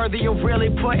what's worthy of really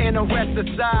putting the rest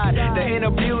aside. The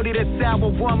inner beauty that's our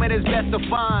woman is best to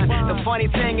find. The funny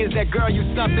thing is that girl, you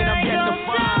something I'm yet to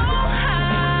find.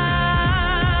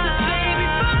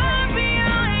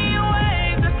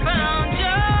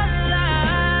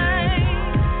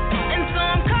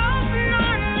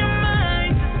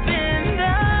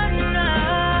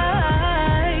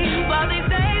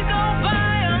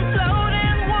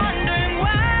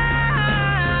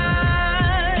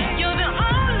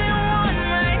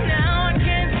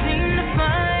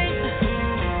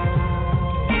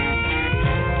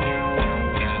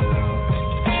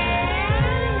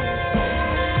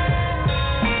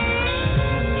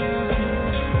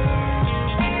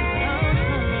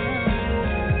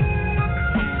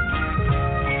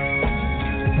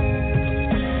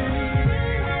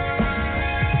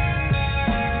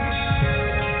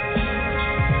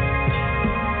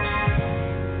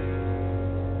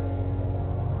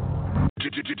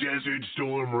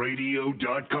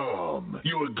 DesertStormRadio.com,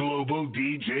 your global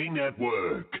DJ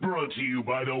network, brought to you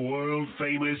by the world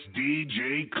famous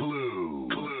DJ Clue.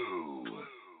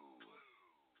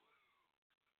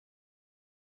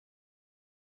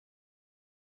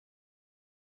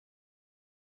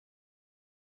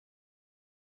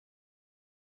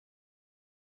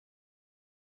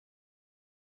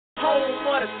 Home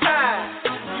for the tide,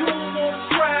 you don't wanna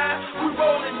try. We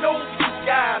rolling over these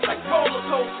guys like roller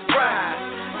coaster rides.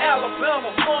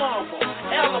 Alabama mama,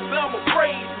 Alabama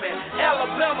brave man,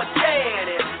 Alabama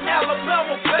daddy,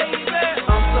 Alabama baby.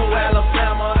 I'm so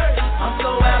Alabama, I'm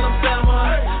so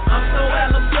Alabama, I'm so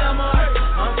Alabama,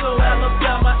 I'm so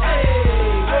Alabama. Hey,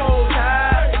 roll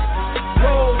tide,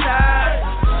 roll tide,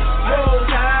 roll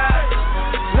tide,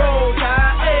 roll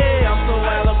tide. Hey, I'm so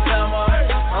Alabama,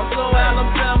 I'm so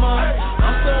Alabama,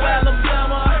 I'm so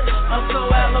Alabama, I'm so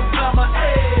Alabama.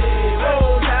 Hey,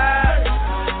 roll tide,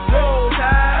 roll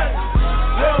tide.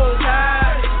 Roll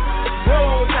tide,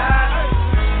 roll tide.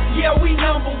 Yeah, we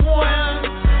number one.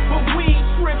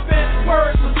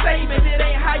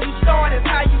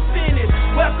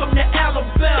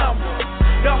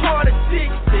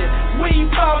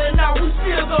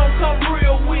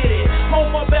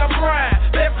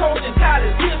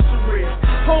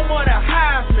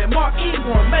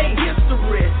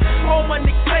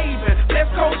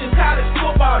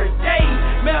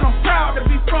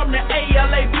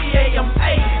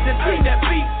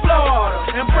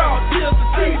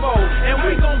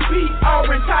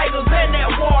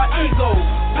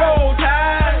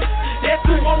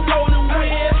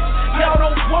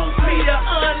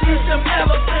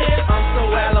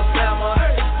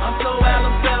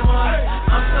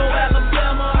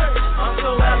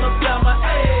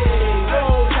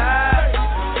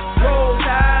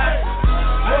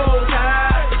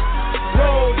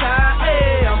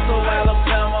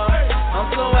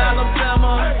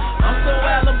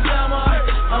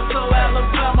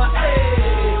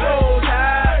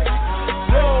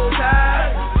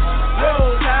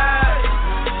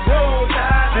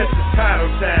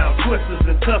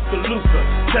 Tuscaloosa,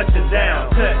 touching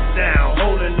down, touchdown,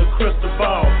 holding the crystal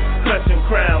ball, clutching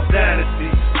crown,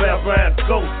 dynasty. Val Brown's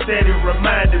ghost steady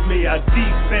reminded me our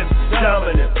defense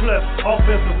dominant, plus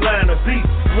offensive line of beats,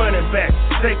 running back,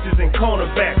 safeties and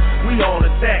cornerbacks. We on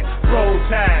attack, roll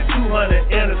tide, 200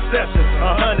 interceptions,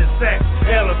 100 sacks.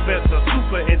 Elephants are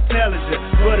super intelligent,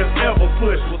 but if ever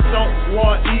push, will stomp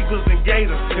war eagles and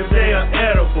gators if they are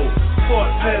edible.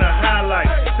 Sports Center highlights,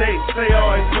 they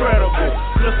are incredible.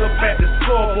 Look up at the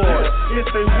scoreboard, if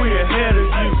they we ahead of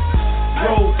you.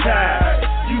 Roll tide,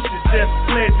 you should just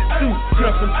pledge it to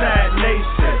Crimson Tide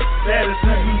Nation. That is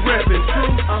who you reppin' to.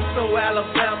 I'm so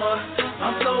Alabama,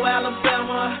 I'm so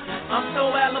Alabama, I'm so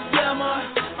Alabama,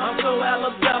 I'm so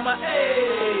Alabama.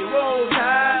 Hey, roll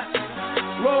tide,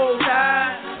 roll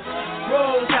tide,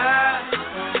 roll tide,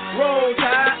 roll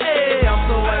tide. Hey, I'm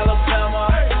so Alabama,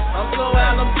 I'm so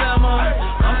Alabama,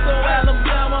 I'm so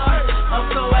Alabama, I'm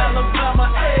so Alabama.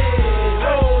 Hey,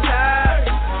 roll tide,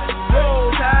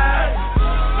 roll tide,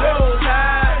 roll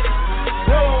tide,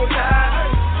 roll tide.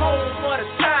 Home for the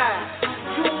tide.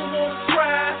 You won't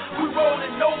cry. We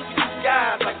rolling over you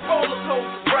guys like roller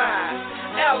coaster rides.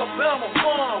 Alabama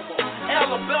mama,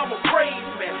 Alabama brave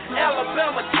man,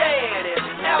 Alabama daddy,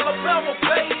 Alabama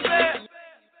baby.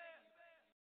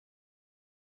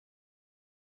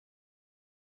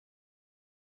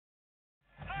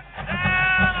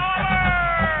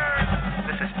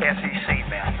 This is SEC,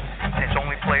 man, and it's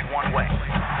only played one way.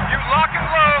 You lock and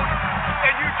load,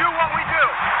 and you do what we do.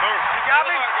 You got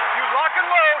me? You lock and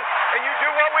load, and you do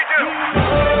what we do.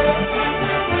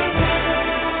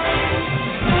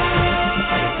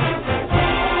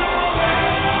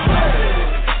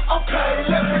 Okay,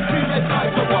 let me see that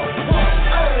tiger walk.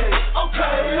 Hey,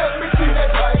 okay, let me see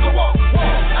that tiger walk.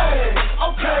 Hey,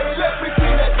 okay, let me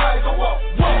see that tiger walk.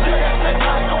 Yeah, that's that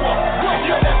tiger walk.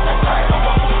 Yeah, that's that tiger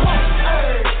walk.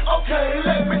 Hey, okay,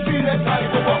 let me see that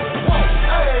tiger walk.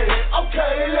 Hey,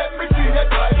 okay, let me see that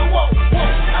tiger walk.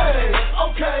 Hey,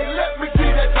 okay, let me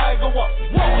see that tiger walk.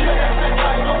 Yeah, that's that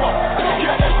tiger walk.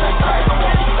 Yeah, that's that tiger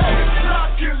walk. Hey,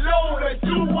 lock and load and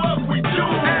do what we do.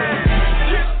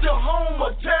 Get the home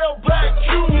of tailback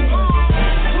you.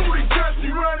 Rudy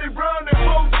Jersey running round and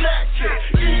Bo Jackson.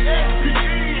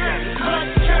 ESPN, hot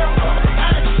camera,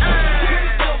 action. Get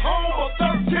the home of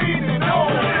 13 and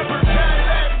 0. Never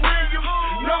Cadillac Williams,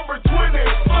 number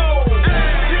 24.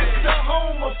 Get the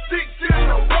home of 6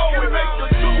 in a row. We make the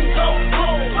two go pro.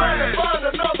 Find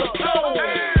another hole.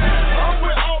 I'm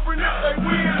with Auburn if they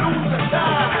win, lose, or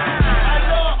die. I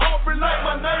love Auburn like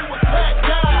my name was Pat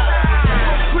Guy.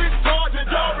 From Chris Georgia,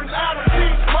 Darvin, Adam,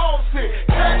 Pete Boston.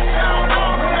 Touchdown,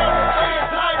 Auburn, everything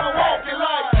Tiger walking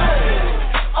like, hey,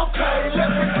 okay, let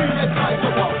me see that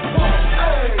Tiger walk.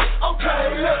 Hey, okay,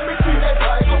 let me see that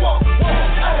Tiger walk.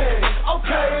 Hey,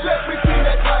 okay, let me see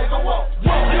that Tiger walk.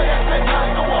 Yeah, that's that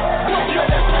Tiger walk. Yeah,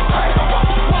 that's that Tiger walk.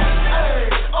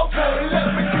 Hey, okay, let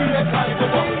me see that Tiger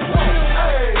walk.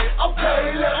 Hey, okay,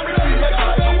 let me see that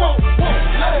Tiger walk.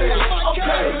 Hey,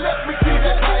 okay, let me see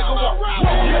that Tiger walk.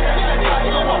 Yeah, that's that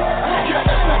Tiger walk. Yeah,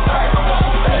 that's that Tiger walk.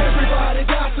 Everybody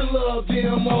got to love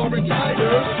them Auburn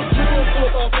Tigers. True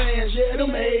football fans, yeah,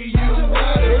 them AU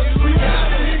riders. We got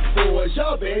big boys,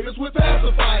 y'all babies with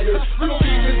pacifiers. We gon'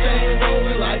 keep this thing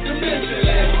rolling like the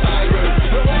Michelin Tigers.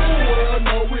 The whole world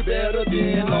know we better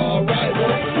than all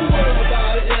rivals. Who worry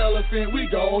about an elephant? We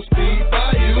gon' speed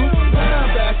by you.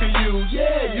 Linebacker you,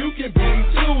 yeah, you can be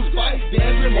too. Spice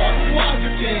dancing, Marcus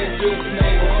Washington, just to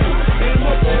name a few. And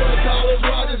my boy Carlos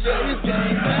Rogers, yeah, his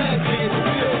game bad kids.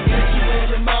 We'll get you in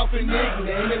your mouth and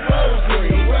nickname it Rose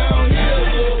Green. Round here,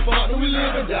 little partner, we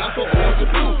live and die for all to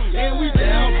do. And we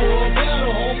down for a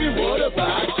battle, homie, what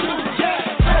about you?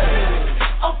 Yeah, hey,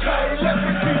 okay, let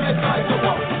me see that Tiger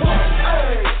walk.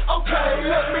 Hey, okay,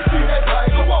 let me see that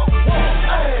Tiger walk.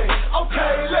 Hey,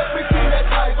 okay, let me see that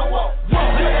Tiger walk.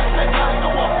 Yeah, that's that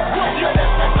Tiger walk. Yeah,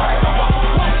 that's that Tiger walk.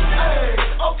 Hey,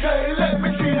 okay, let me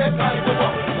see that Tiger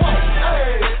walk.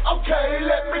 Hey, okay,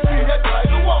 let me see that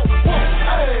Tiger walk.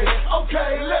 Hey,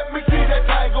 okay, let me see that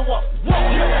Tiger walk.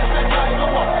 Yeah, that's that Tiger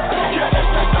walk. Yeah, that's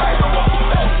that Tiger walk.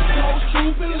 Coach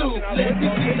Troop and Luke, let me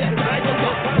see that Tiger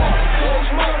walk. Coach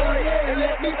Marlon, yeah,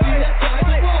 let me see that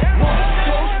Tiger walk.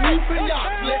 Coach Roof and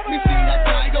Yacht, let me see that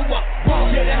Tiger walk.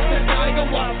 Yeah, that's that Tiger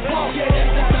walk. Yeah,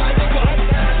 that's that Tiger walk.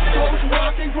 Coach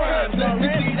Rock and Grimes, let me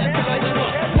see that Tiger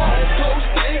walk. Coach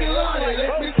Sting and Lonnie,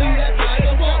 let me see that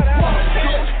Tiger walk.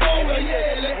 Coach Bowler,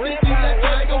 yeah, let me see that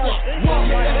Tiger walk.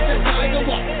 Yeah, that's that Tiger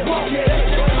walk. Yeah, that's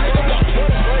that Tiger walk.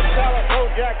 Great talent, Bo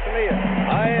Jackson is.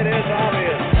 It is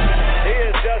obvious. He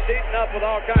is just eaten up with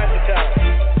all kinds of talent.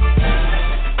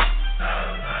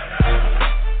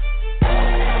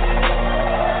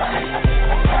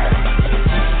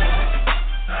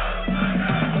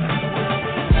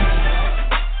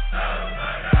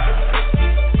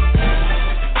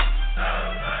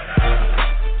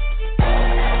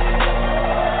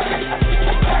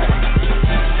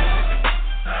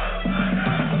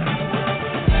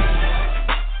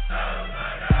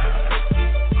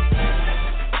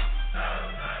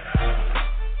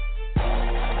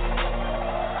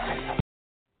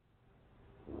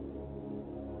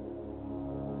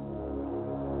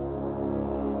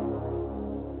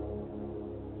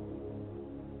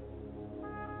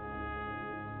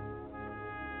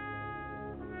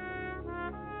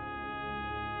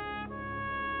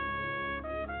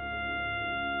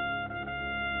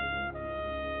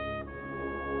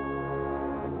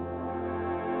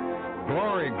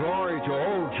 Glory, glory to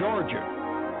old Georgia.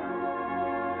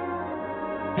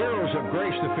 Heroes have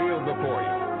graced the field before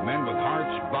you. Men with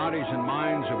hearts, bodies, and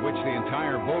minds of which the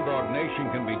entire Bulldog Nation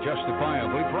can be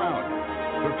justifiably proud.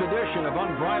 The tradition of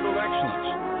unbridled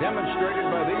excellence,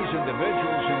 demonstrated by these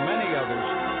individuals and many others,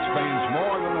 spans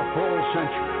more than a full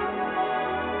century.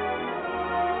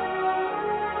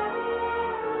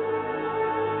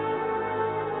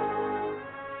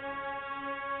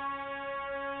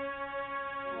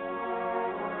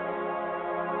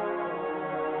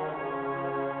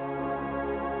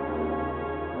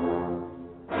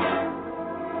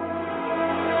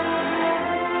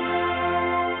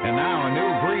 And now a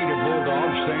new breed of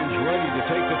Bulldogs stands ready to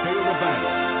take the field of battle,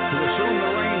 to assume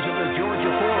the reins of their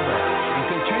Georgia forebears and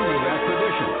continue that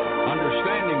tradition,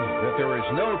 understanding that there is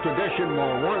no tradition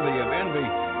more worthy of envy,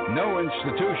 no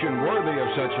institution worthy of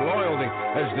such loyalty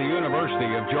as the University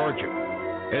of Georgia.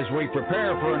 As we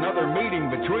prepare for another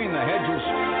meeting between the hedges,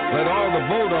 let all the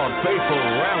Bulldog faithful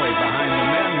rally behind the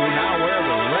men who now wear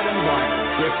the red and black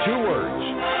with two words,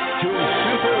 two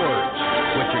simple words,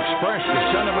 which express the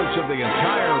sentiments of the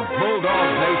entire Bulldog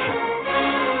Nation.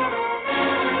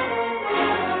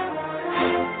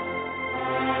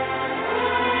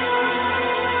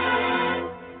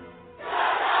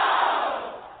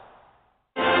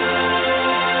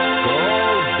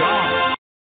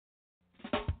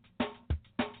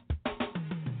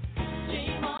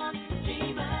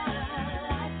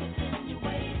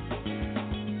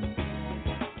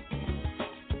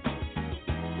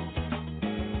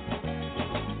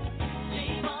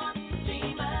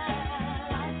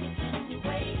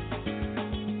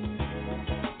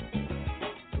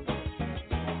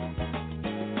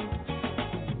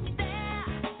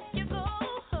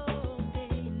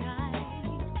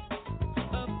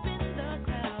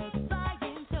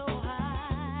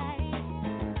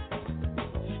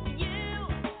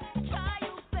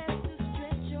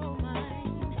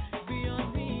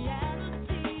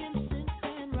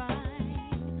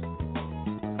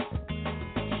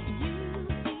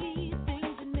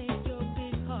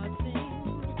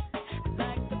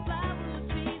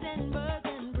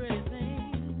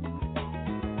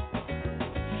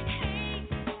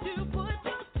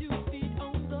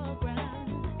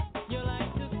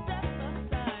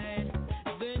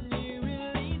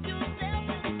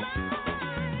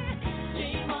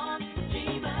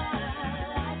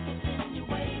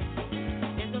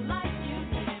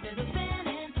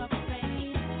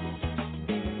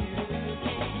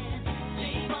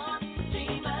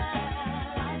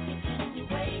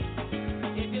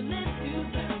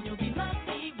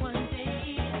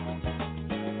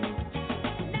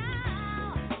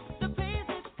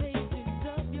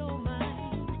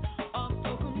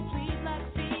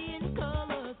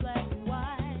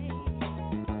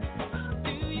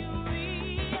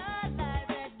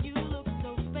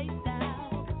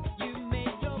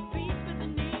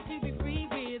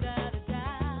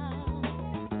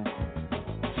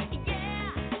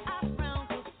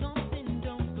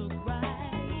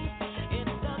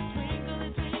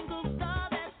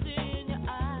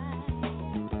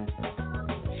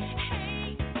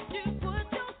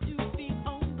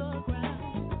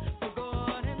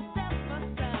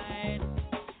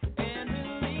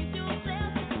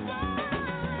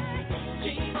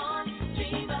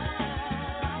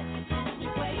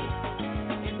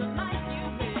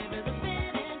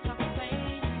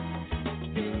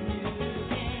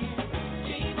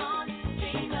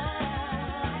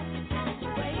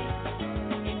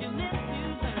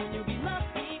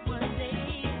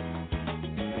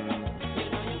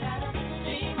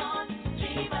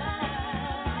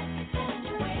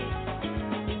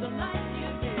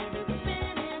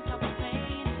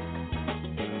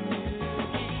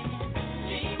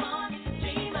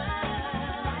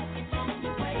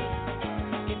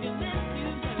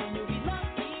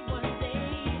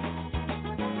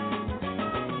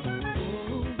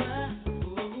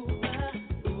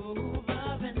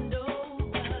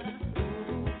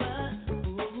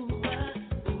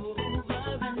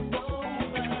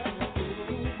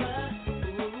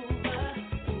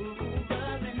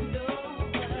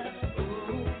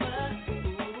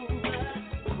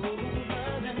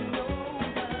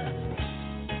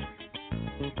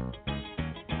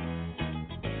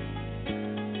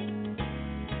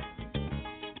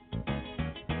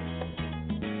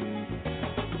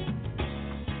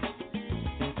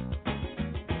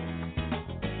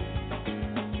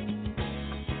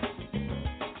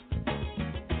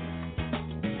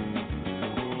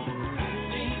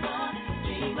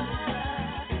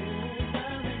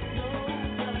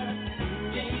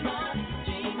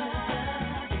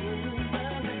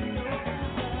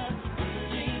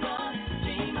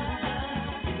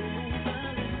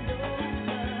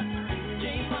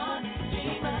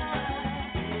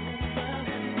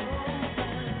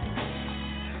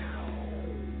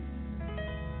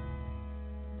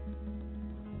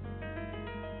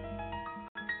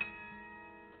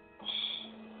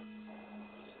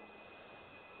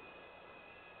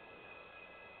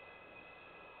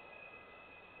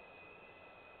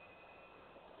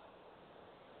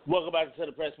 Welcome back to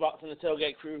the Press Box and the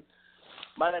Tailgate Crew.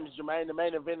 My name is Jermaine. The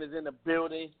main event is in the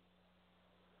building.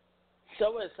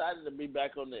 So excited to be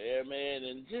back on the air, man,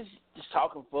 and just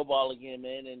talking football again,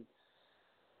 man, and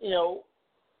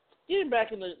getting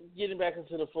back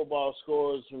into the football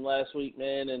scores from last week,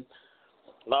 man, and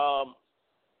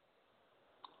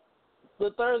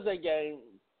the Thursday game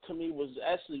to me was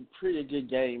actually a pretty good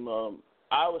game.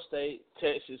 Iowa State,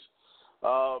 Texas.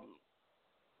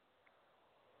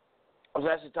 I was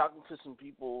actually talking to some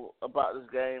people about this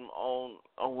game on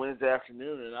Wednesday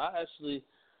afternoon, and I actually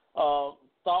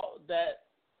thought that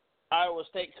Iowa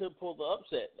State could pull the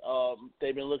upset.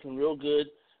 They've been looking real good.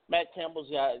 Matt Campbell's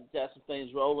got some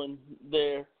things rolling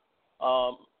there.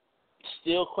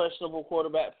 Still questionable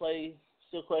quarterback play,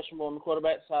 still questionable on the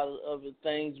quarterback side of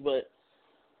things, but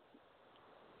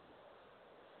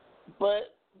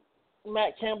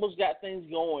Matt Campbell's got things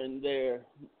going there.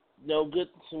 Some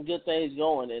good things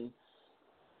going, and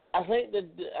I think that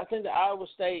Iowa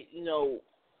State,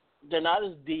 they're not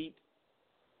as deep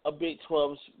a Big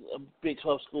 12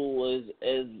 school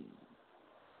as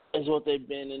what they've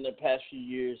been in the past few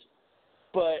years,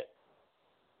 but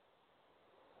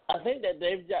I think that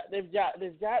they've got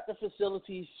the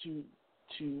facilities to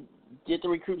get the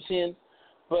recruits in,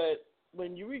 but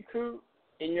when you recruit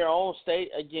in your own state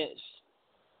against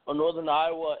a Northern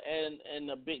Iowa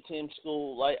and a Big Ten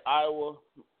school like Iowa,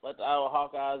 like the Iowa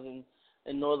Hawkeyes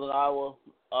and Northern Iowa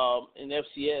in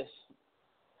FCS,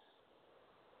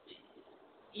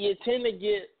 you tend to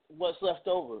get what's left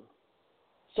over.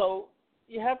 So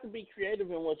you have to be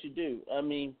creative in what you do. I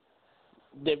mean,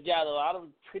 they've got a lot of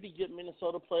pretty good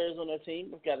Minnesota players on their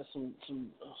team. They've got some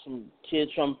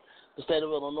kids from the state of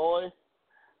Illinois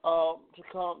to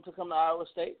come to Iowa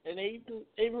State, and they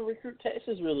even recruit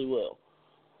Texas really well.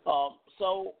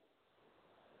 So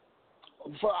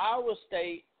for Iowa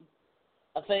State,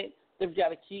 I think they've got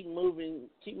to keep moving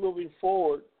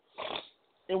forward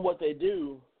in what they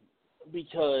do,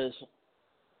 because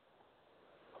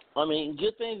I mean,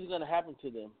 good things are going to happen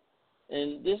to them.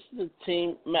 And this is a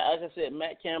team, like I said,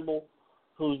 Matt Campbell,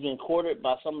 who's been courted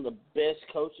by some of the best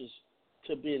coaches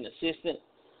to be an assistant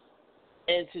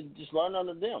and to just learn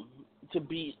under them to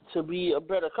be a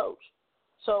better coach.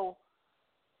 So,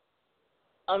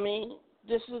 I mean,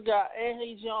 this is a guy, and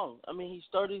he's young. I mean, he's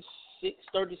 36,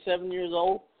 37 years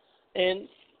old, and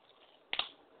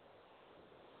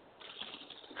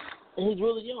he's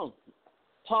really young.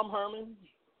 Tom Herman,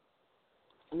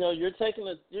 you're taking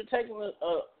a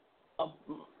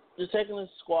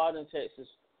squad in Texas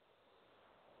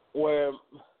where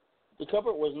the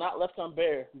cupboard was not left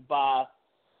unbared by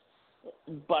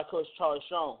Coach Charlie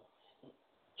Strong.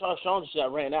 Charlie Strong just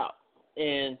got ran out,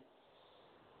 and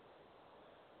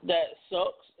that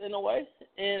sucks in a way.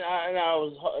 And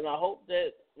I hope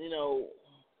that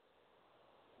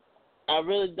I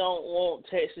really don't want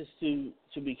Texas to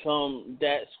become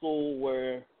that school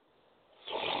where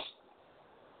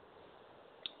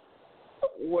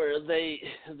they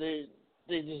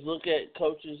just look at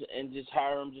coaches and just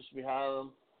hire them just to be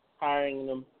hiring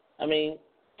them. I mean,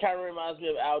 kind of reminds me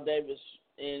of Al Davis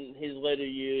in his later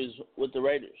years with the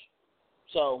Raiders.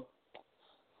 So,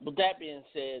 with that being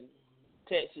said,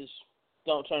 Texas,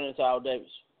 don't turn into Al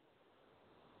Davis.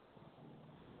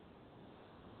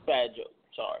 Bad joke,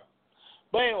 sorry.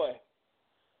 But anyway,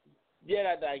 yet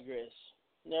I digress.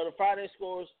 The Friday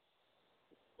scores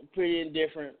are pretty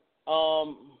indifferent.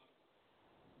 Let's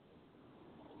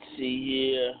see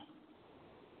here.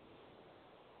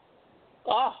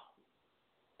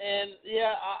 And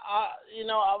yeah,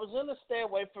 I was gonna stay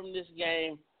away from this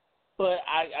game, but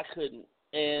I couldn't,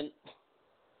 and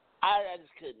I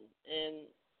just couldn't. And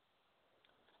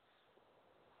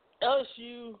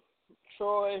LSU,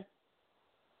 Troy.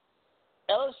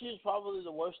 LSU is probably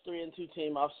the worst 3-2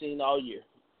 team I've seen all year.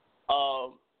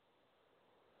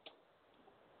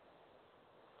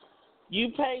 You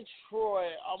paid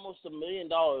Troy almost $1 million,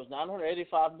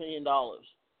 $985 million,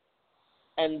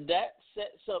 and that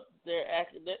sets up their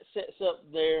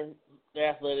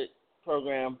athletic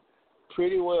program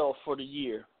pretty well for the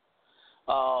year.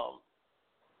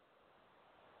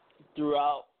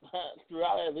 Throughout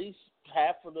at least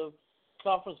half of the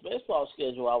conference baseball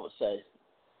schedule, I would say.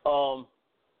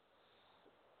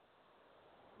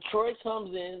 Troy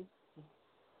comes in,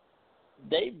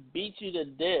 they beat you to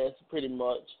death pretty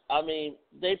much. I mean,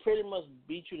 they pretty much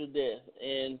beat you to death.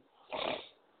 And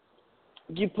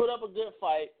you put up a good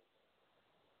fight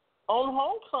on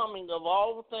homecoming of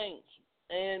all the things.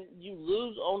 And you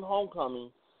lose on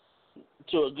homecoming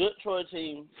to a good Troy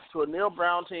team, to a Neil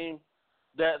Brown team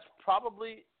that's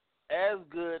probably as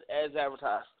good as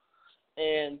advertised.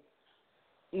 And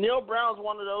Neil Brown's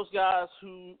one of those guys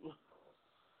who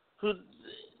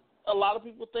a lot of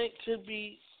people think could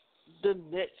be the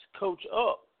next coach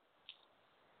up.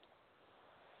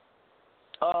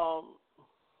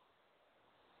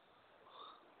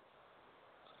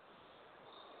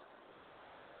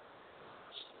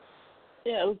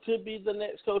 Yeah, who could be the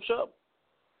next coach up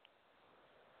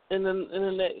in the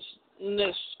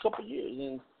next couple of years,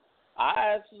 and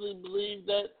I actually believe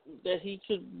that he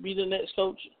could be the next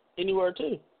coach anywhere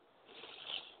too.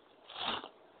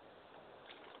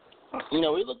 You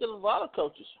know, we look at a lot of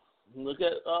coaches. We look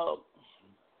at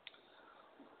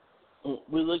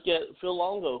Phil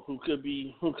Longo, who could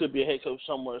be a head coach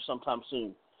somewhere sometime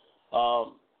soon. I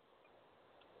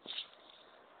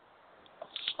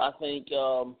think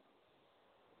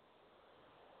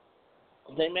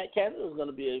Matt Canada is going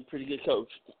to be a pretty good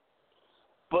coach.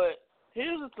 But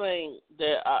here's the thing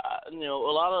that a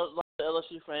lot of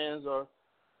LSU fans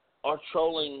are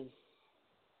trolling.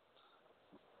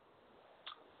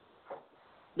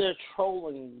 They're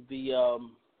trolling the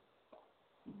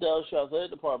LSU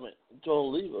Athletic Department,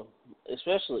 Joel Leva,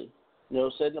 especially.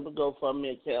 Setting up a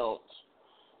GoFundMe account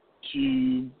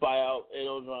to buy out Ed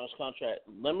Orgeron's contract.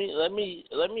 Let me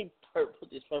put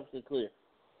this perfectly clear.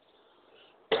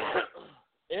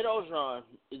 Ed Orgeron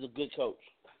is a good coach.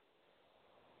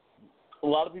 A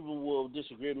lot of people will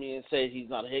disagree with me and say he's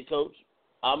not a head coach.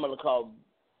 I'm gonna call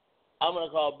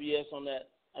BS on that.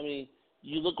 I mean,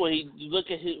 you look what he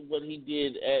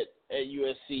did at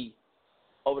USC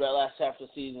over that last half of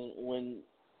the season when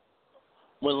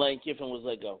Lane Kiffin was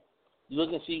let go. You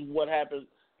look and see what happened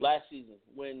last season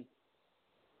when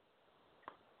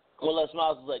Les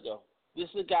Miles was let go. This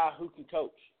is a guy who can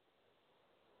coach.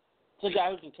 It's a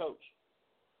guy who can coach.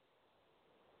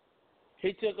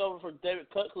 He took over for David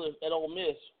Cutcliffe at Ole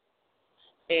Miss,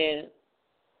 and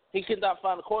he could not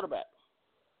find a quarterback.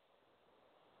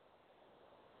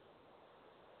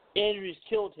 Injuries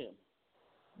killed him.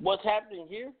 What's happening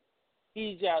here?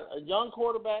 He's got a young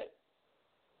quarterback.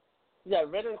 He's got a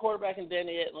veteran quarterback in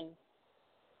Danny Etling,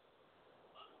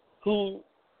 who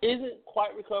isn't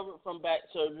quite recovered from back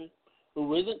surgery,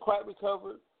 who isn't quite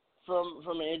recovered from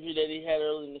an injury that he had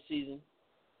early in the season.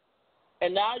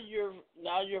 And now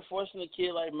you're forcing a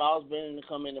kid like Miles Bennett to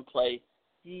come in and play.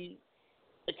 He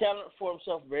accounted for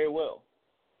himself very well.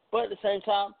 But at the same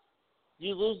time,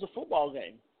 you lose the football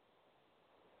game.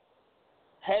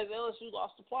 Has LSU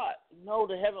lost the plot? No,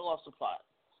 they haven't lost the plot.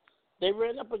 They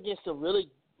ran up against a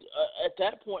really, at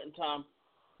that point in time,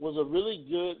 was a really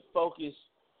good, focused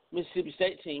Mississippi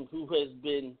State team who has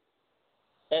been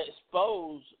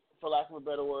exposed, for lack of a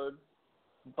better word,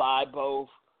 by both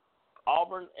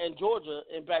Auburn and Georgia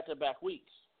in back-to-back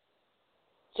weeks.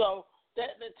 So that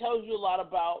tells you a lot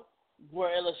about where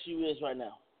LSU is right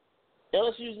now.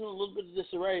 LSU is in a little bit of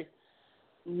disarray,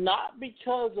 not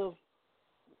because of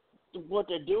what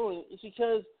they're doing. It's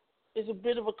because it's a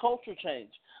bit of a culture change.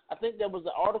 I think there was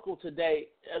an article today.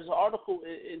 There's an article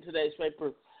in today's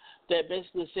paper that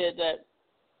basically said that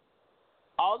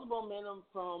all the momentum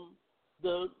from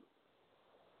the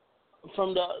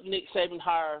Nick Saban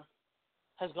hire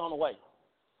has gone away.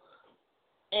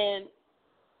 And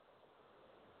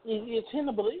you tend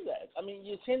to believe that. I mean,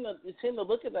 you tend to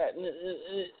look at that, and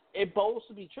it bodes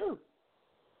to be true.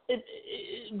 It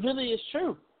really is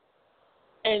true.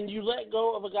 And you let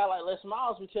go of a guy like Les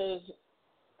Miles because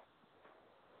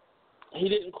he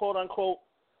didn't, quote-unquote,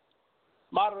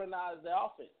 modernize the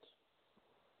offense.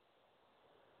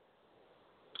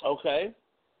 Okay.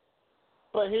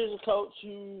 But here's a coach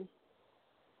who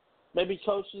may be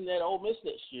coaching at Ole Miss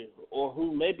next year, or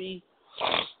who may be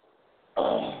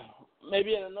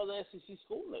maybe at another SEC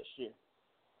school next year.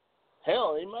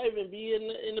 Hell, he might even be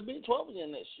in the Big 12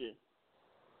 again next year.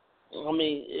 I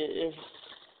mean,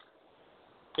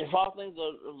 if all things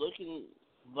are looking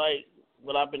like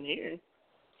what I've been hearing,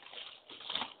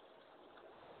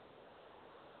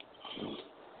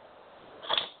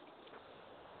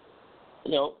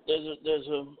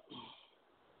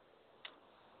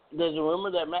 there's a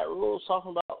rumor that Matt Rule is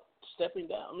talking about stepping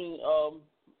down. I mean,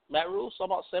 Matt Rule is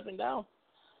talking about stepping down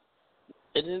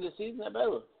at the end of the season at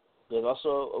Baylor. There's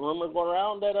also a rumor going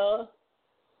around that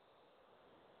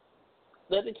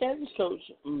the Kansas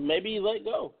coach may be let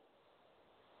go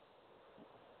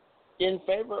in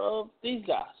favor of these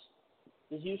guys,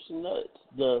 the Houston Nuts,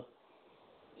 the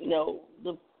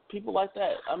people like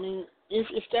that. I mean,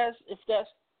 if that's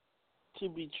to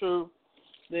be true,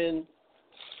 then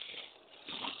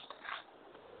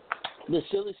the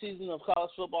silly season of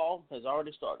college football has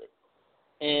already started,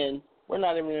 and we're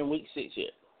not even in week 6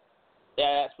 yet.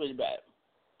 Yeah, that's pretty bad.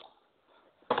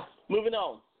 Moving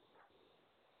on.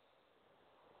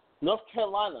 North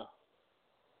Carolina.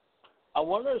 I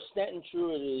wonder if Stanton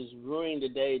Truitt is ruining the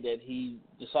day that he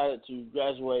decided to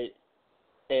graduate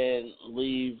and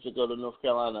leave to go to North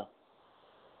Carolina,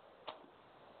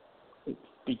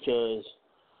 because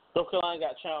North Carolina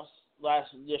got trounced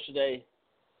yesterday,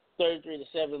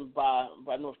 33-7 by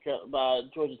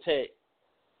Georgia Tech,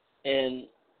 and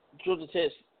Georgia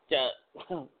Tech's got.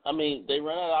 I mean, they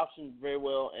run that option very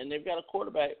well, and they've got a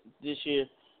quarterback this year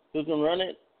who can run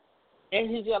it, and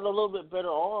he's got a little bit better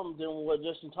arm than what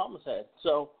Justin Thomas had.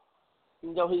 So,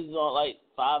 even though he's on like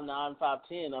 5'9",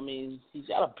 5'10", I mean, he's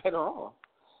got a better arm.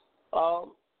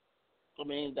 I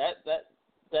mean, that's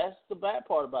the bad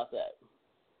part about that.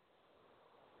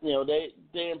 You know, they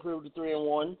improved to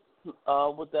 3-1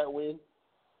 with that win.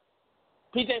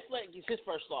 PJ Fleck gets his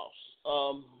first loss.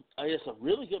 It's a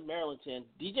really good Maryland team.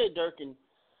 DJ Durkin,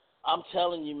 I'm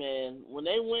telling you, man, when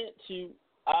they went to,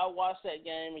 I watched that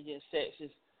game against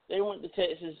Texas. They went to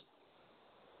Texas.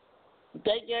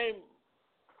 That game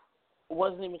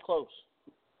wasn't even close,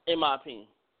 in my opinion.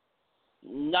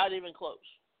 Not even close.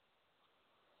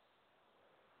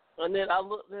 And then I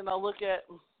look at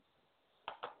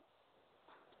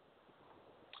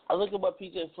what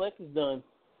PJ Fleck has done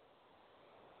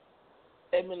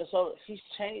at Minnesota. He's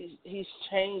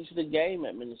changed the game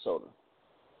at Minnesota,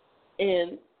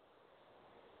 and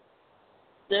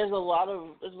there's a lot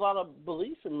of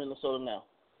belief in Minnesota now.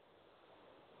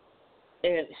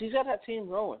 And he's got that team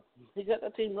rolling.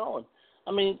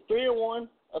 I mean, 3-1,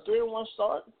 a 3-1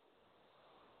 start.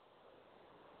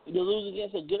 You lose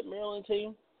against a good Maryland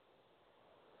team,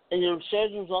 and your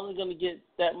schedule's only going to get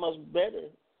that much better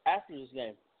after this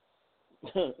game.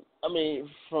 I mean,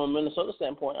 from a Minnesota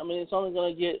standpoint, I mean, it's only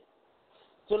going to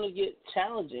get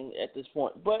challenging at this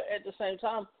point. But at the same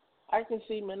time, I can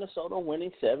see Minnesota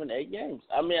winning 7-8 games.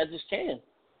 I mean, I just can.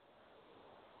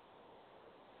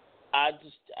 I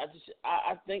just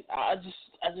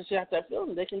have that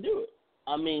feeling they can do it.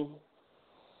 I mean,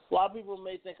 a lot of people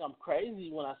may think I'm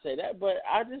crazy when I say that, but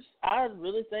I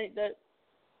really think that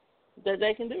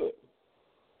they can do it.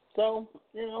 So,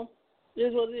 you know, it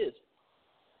is what it is.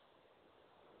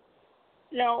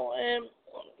 You know, and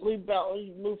we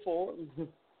move forward.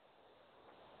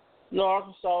 No,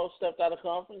 Arkansas stepped out of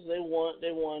conference. They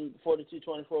won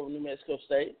 42-24 over New Mexico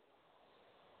State.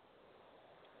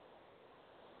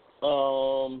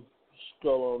 Scroll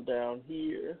on down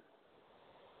here.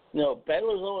 No,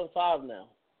 Baylor's 0-5 now,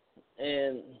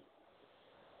 and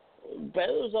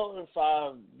Baylor's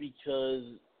 0-5 because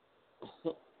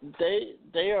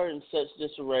they are in such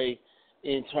disarray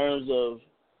in terms of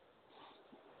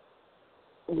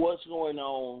what's going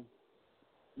on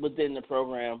within the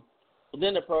program,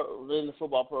 within the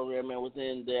football program, and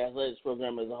within the athletics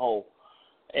program as a whole.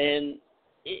 And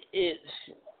it's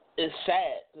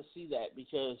sad to see that,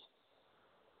 because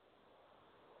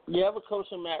you have a coach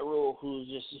in Matt Rule who's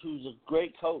a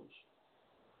great coach.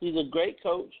 He's a great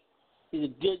coach. He's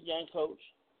a good young coach.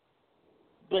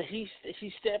 But he's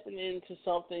stepping into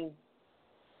something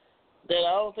that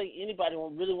I don't think anybody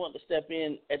would really want to step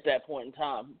in at that point in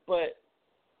time. But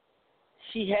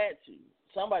he had to.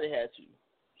 Somebody had to.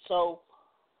 So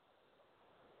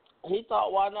he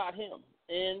thought, why not him?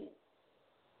 And,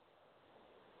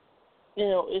 you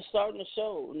know, it's starting to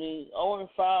show. I mean,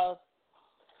 0-5,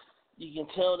 you can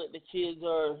tell that the kids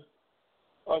are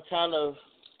kind of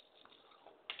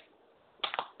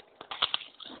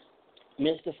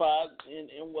mystified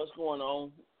in what's going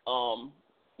on.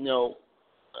 You know,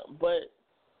 but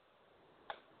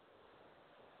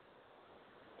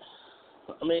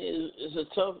I mean, it's a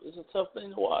tough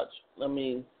thing to watch. I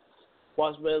mean,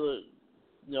 watch Baylor,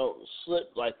 you know,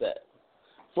 slip like that.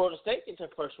 Florida State gets their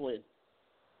first win.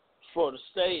 Florida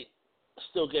State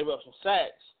still gave up some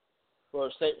sacks.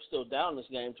 Florida State was still down this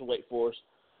game to Wake Forest.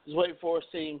 This Wake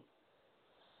Forest team,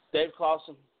 Dave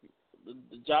Clawson,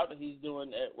 the job that he's doing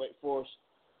at Wake Forest,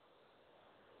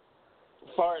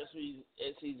 far as he's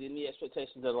in the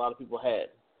expectations that a lot of people had.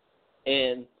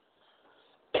 And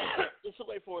it's a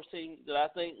Wake Forest team that I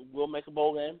think will make a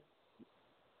bowl game.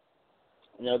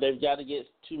 You know, they've got to get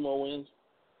 2 more wins,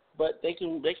 but they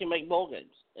can make bowl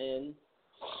games. And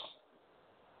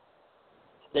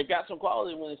they've got some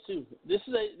quality wins too. This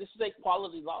is a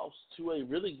quality loss to a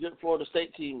really good Florida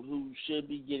State team who should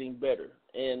be getting better.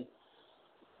 And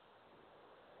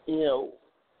you know,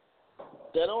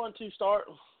 that 0-2 start,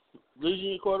 losing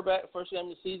your quarterback first game of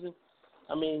the season,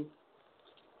 I mean,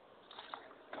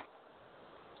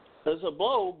 it's a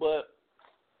blow, but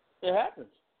it happens.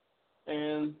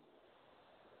 And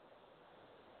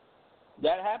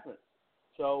that happened.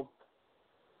 So,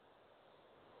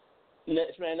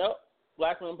 next man up,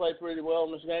 Blackman played pretty well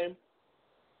in this game.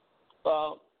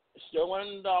 Still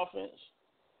learning the offense.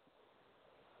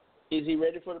 Is he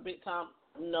ready for the big time?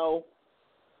 No.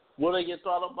 Will they get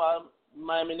throttled by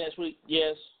Miami next week?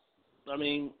 Yes. I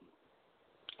mean,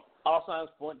 all signs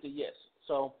point to yes.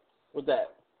 So, with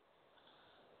that,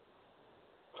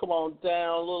 come on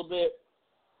down a little bit.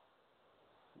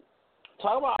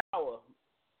 Talk about Iowa.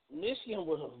 Michigan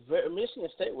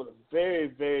State with a very,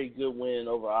 very good win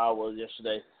over Iowa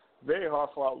yesterday. Very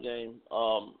hard-fought game.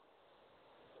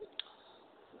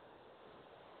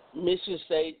 Michigan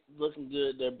State looking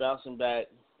good. They're bouncing back.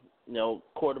 You know,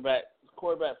 quarterback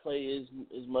play is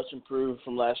much improved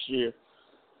from last year.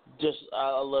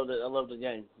 I love it. I love the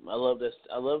game. I love this.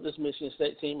 I love this Michigan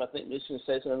State team. I think Michigan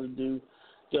State's gonna do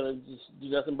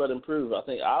nothing but improve. I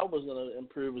think Iowa's gonna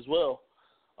improve as well.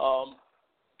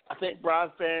 I think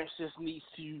Brian Ferentz just needs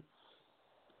to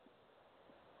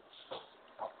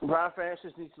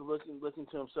look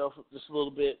into himself just a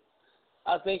little bit.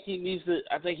 I think he needs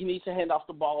to hand off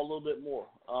the ball a little bit more.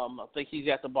 I think he's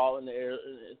got the ball in the air,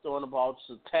 throwing the ball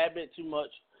just a tad bit too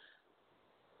much,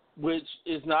 which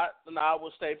is not an Iowa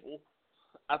staple.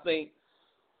 I think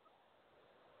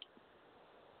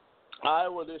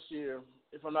Iowa this year,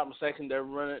 if I'm not mistaken, they're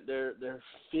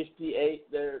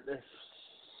 58, they're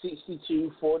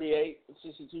 62-48,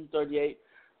 62-38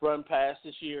 run pass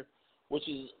this year, which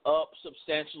is up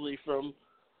substantially from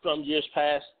years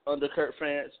past under Kurt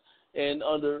Ferentz and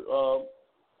under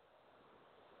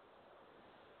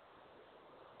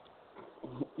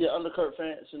Kurt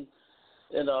Ferentz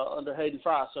and under Hayden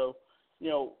Fry. So, you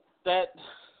know, that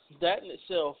in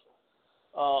itself,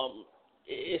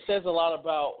 it says a lot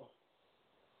about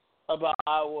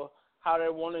Iowa, how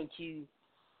they're wanting to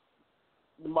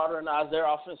modernize their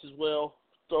offense as well,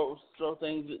 throw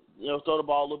things, throw the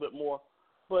ball a little bit more.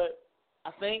 But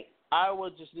I think Iowa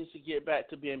just needs to get back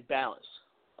to being balanced.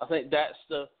 I think that's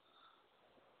the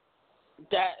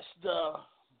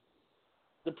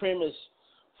premise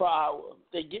for Iowa.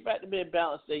 They get back to being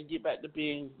balanced. They get back to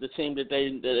being the team that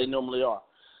they normally are.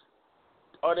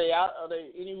 Are they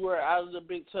anywhere out of the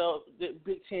Big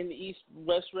 10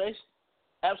 East-West race?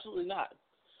 Absolutely not.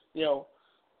 You know,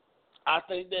 I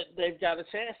think that they've got a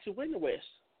chance to win the West.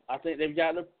 I think they've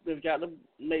got to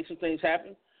make some things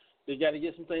happen. They've got to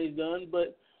get some things done.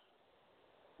 But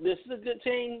this is a good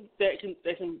team that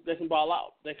can ball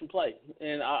out, that can play,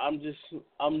 and I'm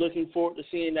looking forward to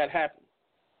seeing that happen.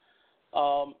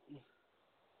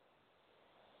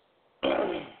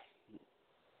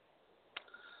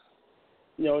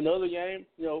 Another game.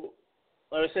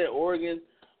 Like I said, Oregon,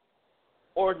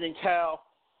 Cal.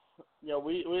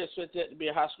 We expect that to be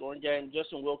a high-scoring game.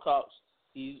 Justin Wilcox,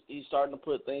 he's starting to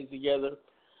put things together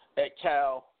at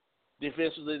Cal.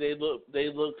 Defensively, they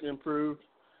look improved.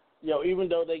 Even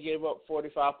though they gave up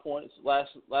 45 points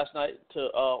last night to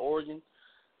Oregon,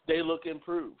 they look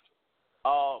improved.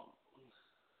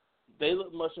 They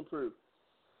look much improved.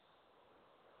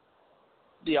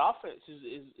 The offense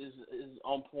is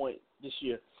on point this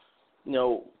year.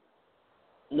 No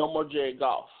more Jared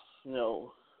Goff.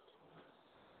 No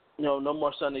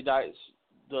more Sonny Dykes,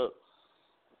 the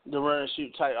run and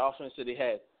shoot type offense that he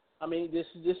had. I mean, this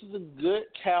is a good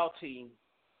Cal team.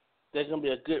 There's going to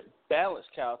be a good balanced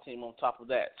Cal team on top of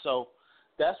that. So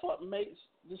that's what's going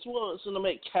to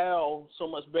make Cal so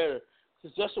much better.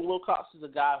 Because Justin Wilcox is a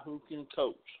guy who can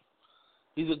coach.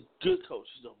 He's a good coach.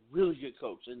 He's a really good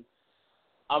coach. And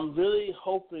I'm really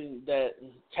hoping that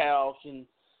Cal can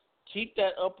keep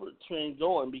that upward trend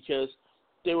going, because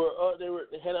they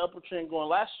had an upward trend going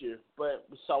last year, but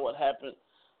we saw what happened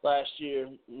last year.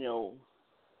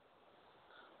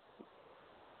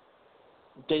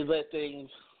 They let things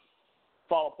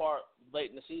fall apart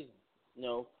late in the season.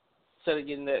 Instead of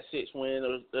getting that 6th win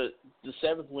or the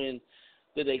 7th win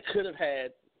that they could have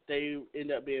had, they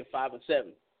ended up being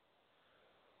 5-7.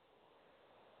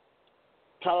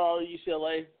 Colorado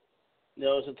UCLA,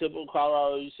 it's a typical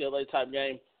Colorado UCLA type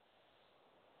game.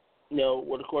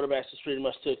 Where the quarterbacks just pretty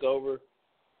much took over,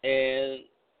 and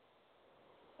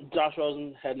Josh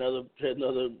Rosen had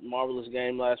another marvelous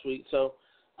game last week. So,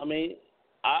 I mean,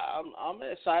 I'm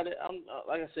excited.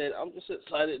 Like I said, I'm just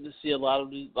excited to see a lot of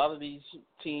these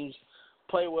teams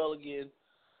play well again.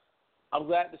 I'm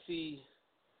glad to see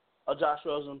Josh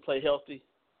Rosen play healthy.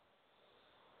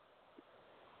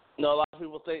 A lot of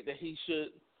people think that he should.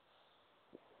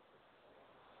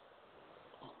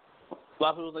 A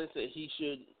lot of people think that he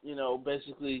should,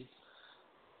 basically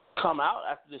come out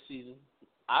after this season.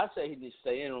 I'd say he needs to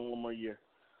stay in one more year.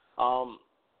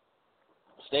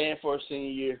 Stay in for a senior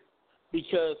year,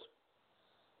 because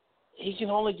he can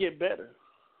only get better.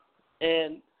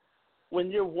 And when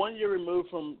you're 1 year removed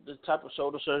from the type of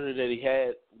shoulder surgery that he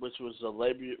had, which was a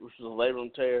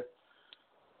labrum tear,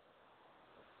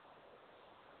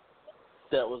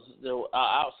 that was the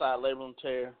outside labrum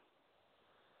tear.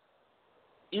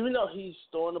 Even though he's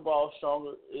throwing the ball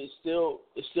stronger, it still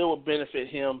would benefit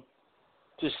him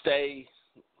to stay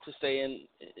in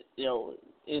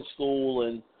in school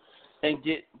and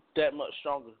get that much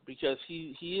stronger, because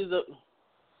he is a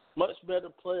much better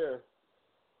player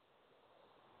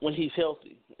when he's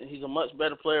healthy, and he's a much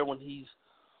better player when he's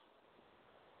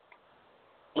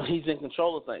in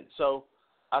control of things. So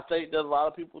I think that a lot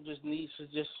of people just need to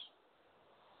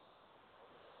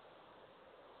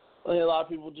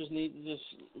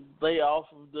lay off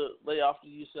the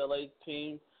UCLA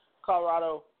team.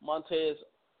 Colorado, Montez,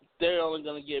 they're only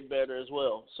going to get better as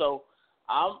well. So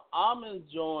I'm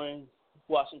enjoying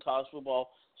watching college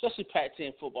football, especially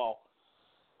Pac-10 football.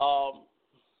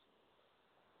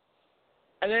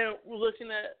 And then we're looking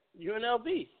at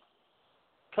UNLV.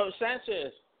 Coach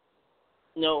Sanchez,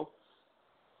 him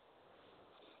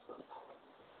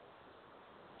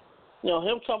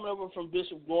coming over from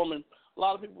Bishop Gorman. A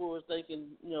lot of people were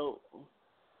thinking,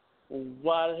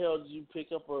 why the hell did you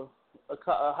pick up a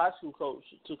high school coach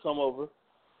to come over?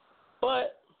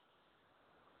 But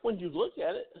when you look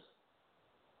at it,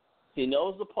 he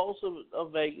knows the pulse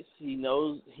of Vegas. He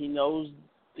knows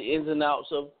the ins and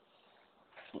outs of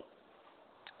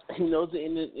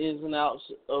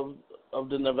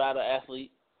the Nevada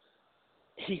athlete.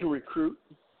 He can recruit.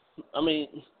 I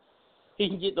mean, he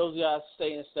can get those guys to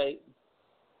stay in state.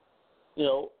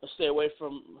 Stay away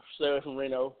from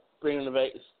Reno, bring them to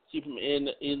Vegas, keep them in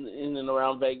and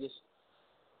around Vegas.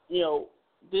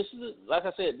 This is, like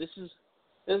I said, this is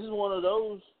one of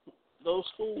those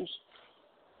schools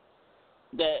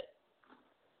that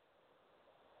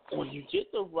when you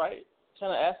get the right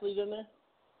kind of athlete in there,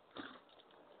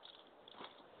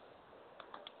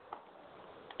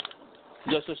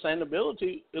 the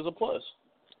sustainability is a plus.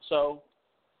 So,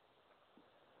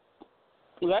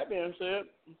 with that being said,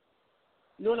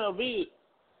 UNLV,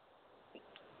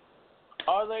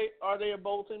 are they a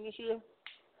bowl team this year?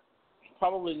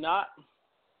 Probably not.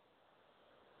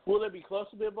 Will they be close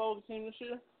to be a bowl team this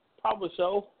year? Probably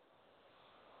so.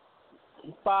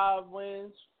 5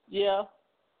 wins, yeah.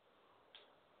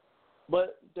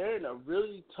 But they're in a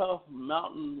really tough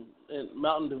mountain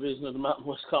division of the Mountain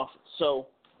West Conference. So,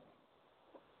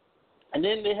 and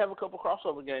then they have a couple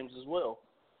crossover games as well.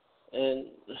 And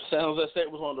San Jose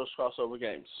State was one of those crossover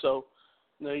games. So,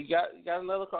 you got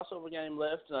another crossover game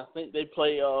left, and I think they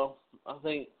play.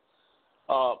 They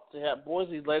have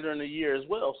Boise later in the year as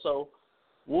well. So,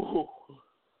 woo.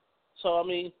 So I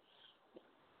mean,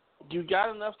 you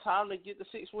got enough time to get the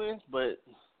 6 wins, but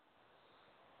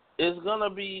it's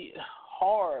gonna be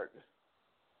hard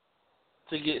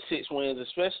to get 6 wins,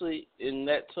 especially in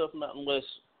that tough Mountain West,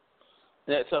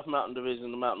 that tough mountain division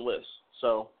in the Mountain West.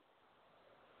 So.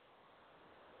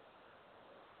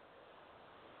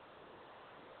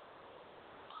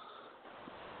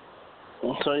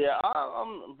 So yeah,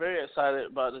 I'm very excited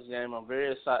about this game. I'm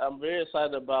very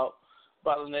excited about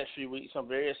the next few weeks. I'm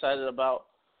very excited about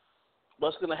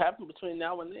what's going to happen between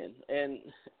now and then. And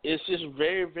it's just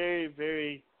very, very,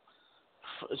 very.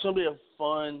 It's going to be a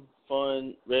fun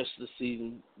rest of the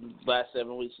season. Last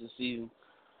 7 weeks of the season.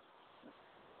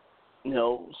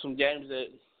 Some games that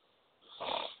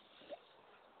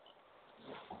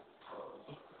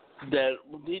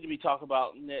need to be talked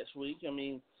about next week. I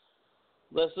mean.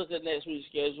 Let's look at next week's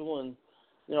schedule, and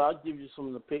I'll give you some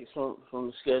of the picks from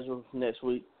the schedule next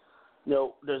week.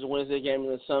 There's a Wednesday game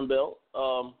in the Sun Belt.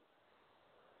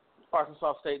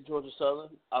 Arkansas State, Georgia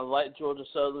Southern. I like Georgia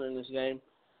Southern in this game.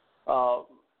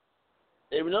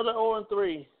 Even though they're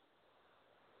 0-3,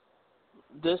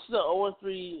 this is the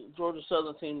 0-3 Georgia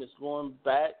Southern team that's going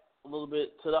back a little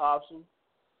bit to the option.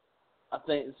 I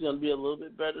think it's going to be a little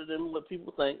bit better than what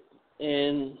people think,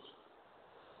 and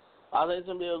I think it's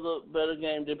going to be a little better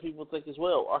game than people think as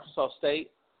well. Arkansas State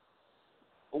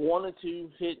wanted to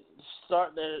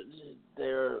start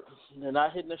they're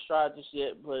not hitting their stride just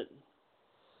yet, but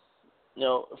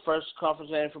first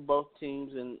conference game for both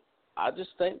teams, and I just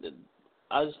think that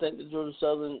Georgia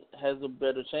Southern has a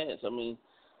better chance. I mean,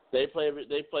 they play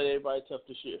everybody tough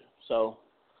this year, so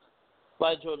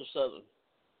like Georgia Southern.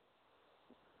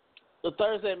 The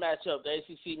Thursday matchup, the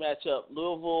ACC matchup,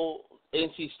 Louisville,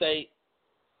 NC State.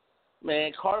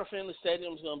 Man, Carter Finley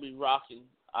Stadium is going to be rocking.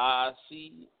 I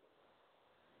see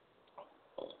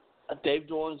Dave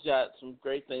Doran's got some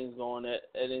great things going at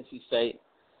NC State.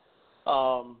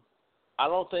 I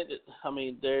don't think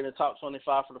they're in the top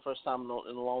 25 for the first time in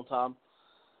a long time.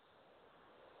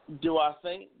 Do I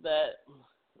think that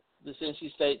this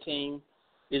NC State team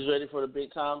is ready for the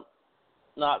big time?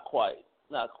 Not quite.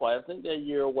 I think they're a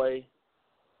year away.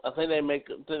 I think they make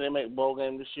bowl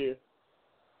game this year.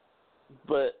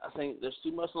 But I think there's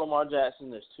too much Lamar Jackson.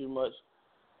 There's too much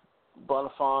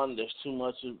Bonifon. There's too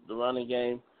much of the running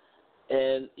game,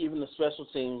 and even the special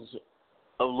teams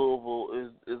of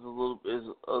Louisville is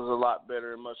a lot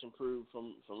better and much improved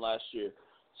from last year.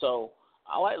 So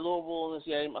I like Louisville in this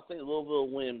game. I think Louisville will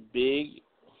win big.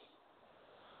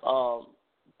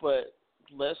 But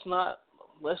let's not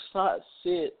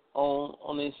sit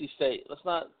on NC State. Let's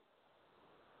not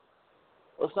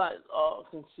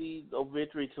concede a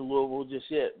victory to Louisville just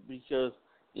yet, because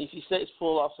NC State's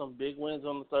pulled off some big wins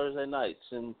on the Thursday nights,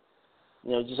 and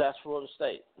just ask Florida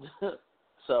State.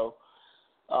 So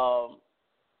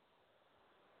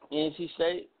NC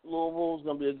State Louisville is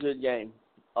going to be a good game.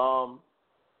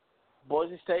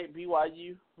 Boise State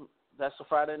BYU, that's a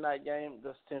Friday night game.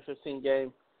 That's a 10-15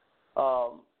 game.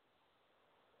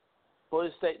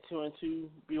 Boise State 2-2,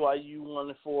 BYU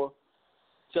 1-4.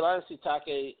 Kalani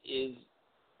Sitake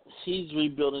he's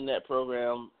rebuilding that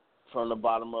program from the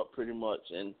bottom up pretty much,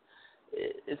 and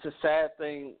it's a sad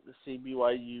thing to see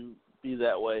BYU be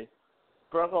that way.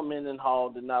 Bronco Mendenhall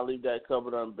did not leave that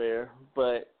cupboard unbare,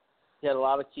 but he had a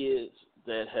lot of kids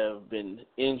that have been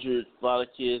injured, a lot of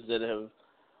kids that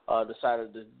have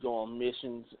decided to go on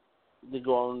missions, to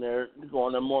go on their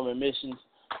Mormon missions.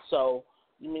 So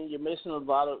you're missing a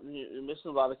lot of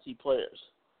key players,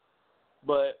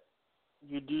 but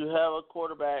you do have a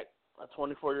quarterback, a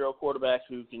 24-year-old quarterback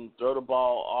who can throw the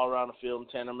ball all around the field,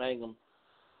 Tanner Mangum.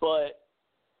 But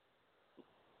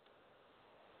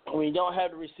when you don't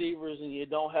have the receivers and you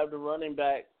don't have the running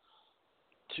back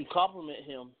to complement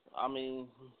him,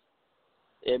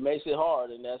 it makes it hard,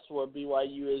 and that's where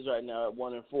BYU is right now at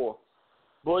 1-4.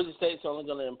 Boise State's only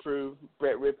going to improve.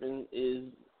 Brett Rippon is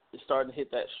starting to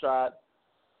hit that stride.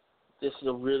 This is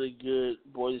a really good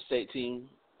Boise State team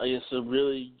against a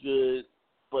really good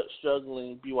but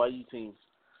struggling BYU teams.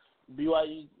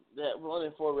 BYU, that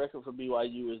 1-4 record for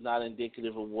BYU is not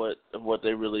indicative of what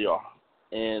they really are,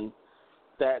 and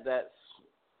that's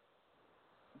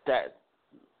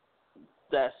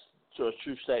a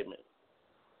true statement.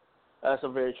 That's a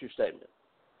very true statement.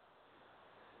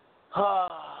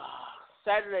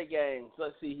 Saturday games.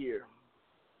 Let's see here.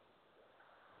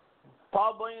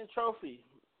 Paul Bunyan Trophy,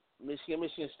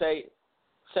 Michigan State,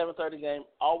 7:30 game.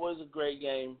 Always a great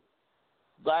game.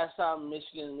 Last time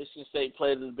Michigan State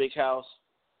played in the Big House,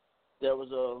 there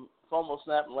was a fumble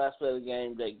snap in the last play of the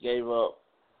game that gave up,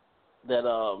 that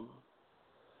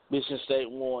Michigan State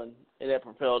won, and that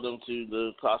propelled them to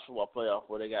the college football playoff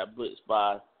where they got blitzed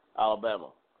by Alabama.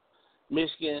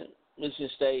 Michigan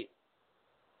State.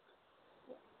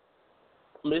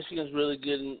 Michigan's really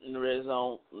good in the red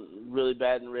zone, really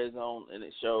bad in the red zone, and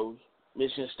it shows.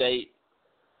 Michigan State,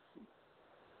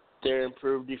 they're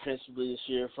improved defensively this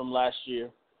year from last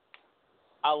year.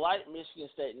 I like Michigan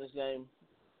State in this game,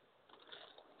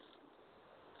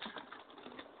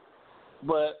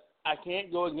 but I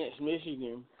can't go against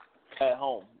Michigan at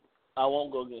home. I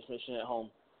won't go against Michigan at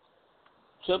home,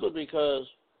 simply because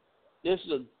this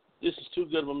is too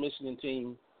good of a Michigan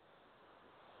team.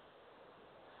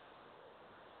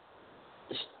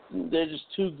 They're just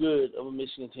too good of a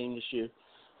Michigan team this year.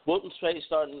 Wilton Speight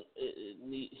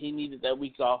he needed that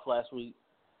week off last week,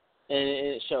 and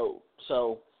it showed.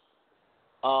 So,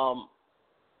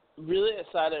 really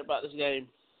excited about this game.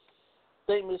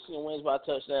 I think Michigan wins by a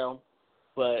touchdown,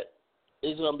 but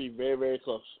it's going to be very, very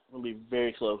close. It's going to be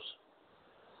very close.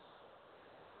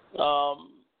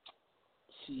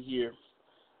 See here.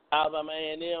 Alabama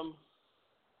A&M.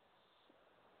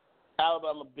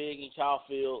 Alabama big in Kyle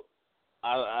Field.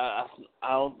 I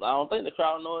don't think the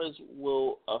crowd noise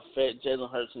will affect Jalen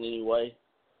Hurts in any way,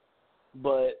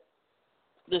 but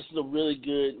this is a really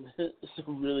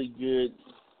good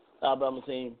Alabama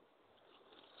team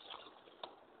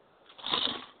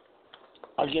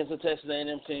against a Texas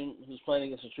A&M team who's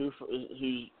playing against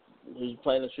who's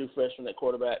playing a true freshman at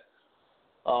quarterback.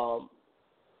 I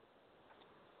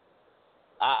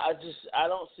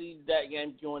don't see that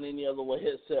game going any other way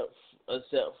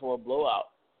except for a blowout.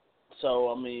 So,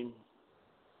 I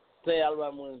think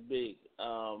Alabama wins big,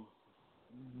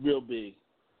 real big.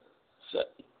 So,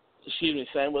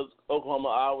 same with Oklahoma,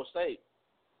 Iowa State.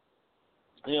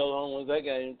 Oklahoma wins that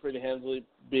game pretty handily,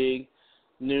 big,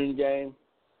 noon game.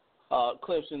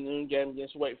 Clemson noon game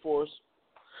against Wake Forest.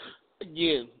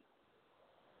 Again,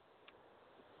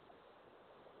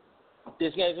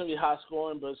 this game's gonna be high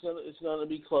scoring, but it's gonna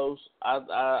be close.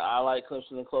 I like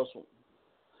Clemson in a close one.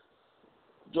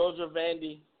 Georgia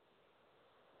Vandy.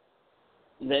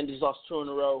 Vandy's lost 2 in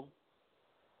a row.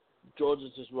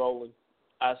 Georgia's just rolling.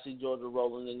 I see Georgia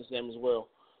rolling in this game as well.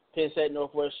 Penn State,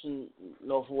 Northwestern.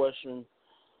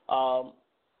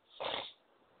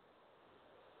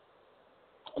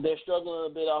 They're struggling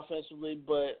a bit offensively,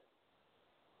 but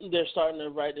they're starting to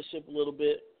right the ship a little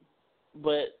bit.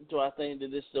 But do I think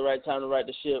that this is the right time to right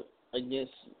the ship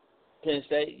against Penn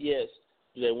State? Yes.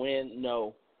 Do they win?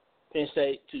 No. Penn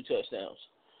State, 2 touchdowns.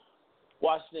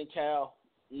 Washington, Cal,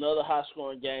 another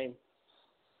high-scoring game.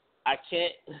 I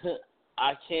can't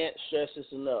stress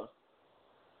this enough.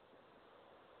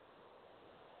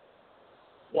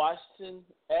 Washington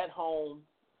at home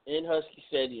in Husky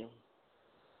Stadium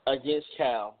against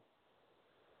Cal.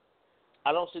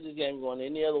 I don't see this game going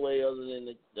any other way other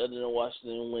than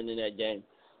Washington winning that game.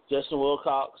 Justin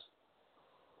Wilcox,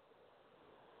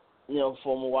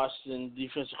 former Washington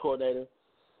defensive coordinator,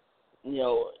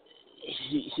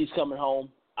 he's coming home.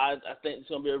 I think it's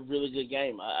going to be a really good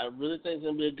game. I really think it's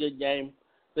going to be a good game.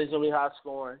 I think it's going to be high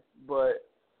scoring, but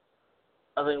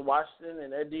I think Washington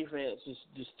and their defense is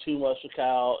just too much for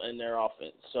Cal and their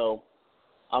offense. So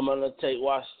I'm going to take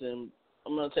Washington.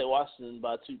 I'm going to take Washington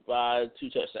by two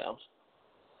touchdowns.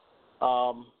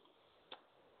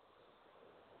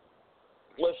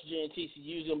 West Virginia and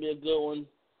TCU is going to be a good one.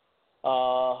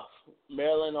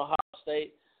 Maryland, Ohio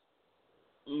State.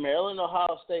 That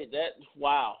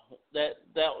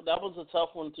was a tough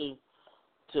one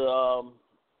to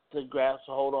grasp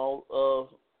a hold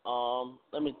on.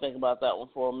 Let me think about that one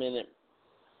for a minute.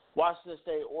 Washington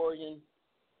State, Oregon.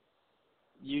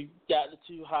 You got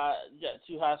two high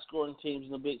scoring teams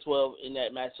in the Big 12 in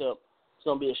that matchup. It's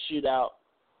gonna be a shootout.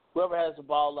 Whoever has the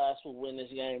ball last will win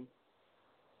this game.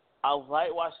 I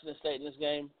like Washington State in this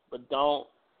game, but don't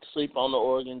sleep on the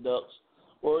Oregon Ducks.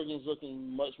 Oregon's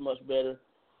looking much, much better.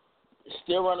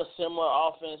 Still run a similar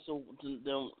offense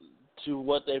to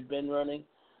what they've been running,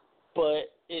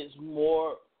 but it's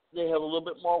more. They have a little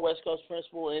bit more West Coast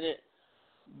principle in it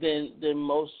than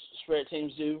most spread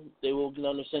teams do. They will get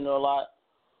under center a lot.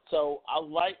 So I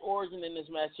like Oregon in this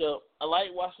matchup. I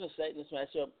like Washington State in this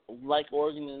matchup. I like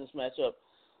Oregon in this matchup.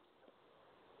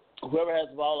 Whoever has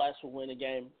the ball last will win the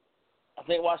game. I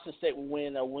think Washington State will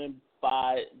win. They'll win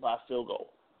by field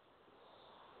goal.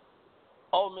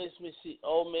 Ole Miss,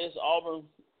 Auburn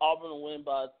will win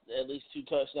by at least 2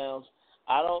 touchdowns.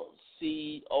 I don't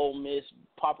see Ole Miss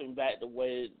popping back the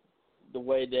way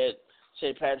that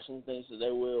Shea Patterson thinks that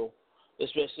they will,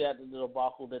 especially after the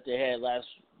debacle that they had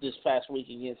this past week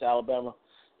against Alabama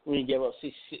when he gave up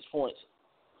 66 points.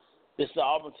 This is the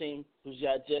Auburn team who's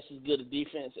got just as good a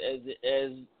defense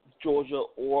as Georgia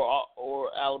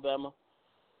or Alabama.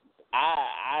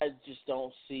 I just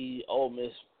don't see Ole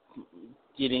Miss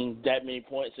getting that many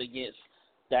points against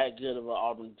that good of an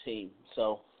Auburn team.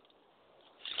 So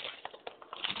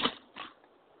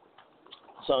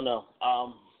no.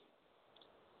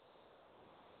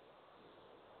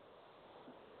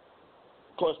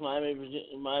 Of course, Miami,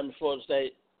 Florida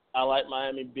State. I like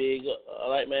Miami big.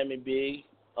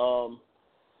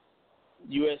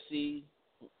 USC,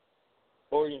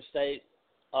 Oregon State.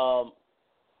 USC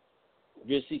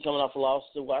coming off a loss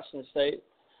to Washington State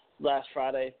last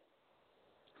Friday.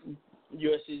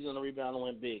 USC is going to rebound and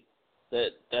win big.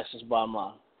 That's just bottom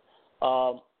line.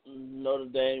 Notre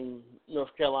Dame,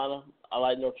 North Carolina. I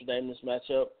like Notre Dame in this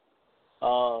matchup.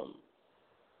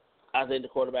 I think the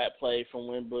quarterback play from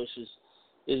Wimbush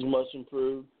is much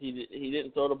improved. He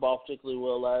didn't throw the ball particularly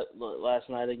well last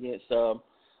night against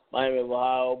Miami of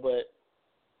Ohio, but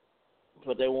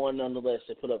they won nonetheless.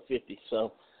 They put up 50.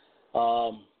 So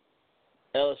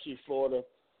LSU, Florida,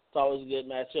 it's always a good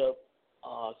matchup.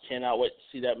 Cannot wait to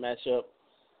see that matchup.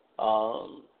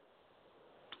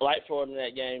 Like Florida in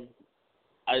that game.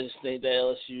 I just think that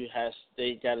LSU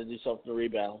they got to do something to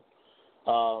rebound.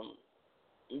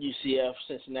 UCF,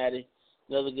 Cincinnati,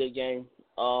 another good game.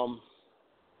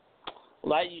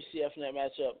 Like UCF in that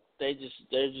matchup, they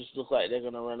just look like they're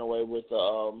gonna run away with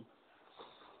the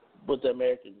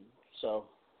American. So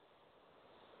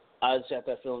I just have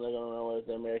that feeling they're gonna run away with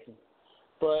the American.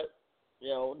 But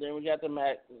then we got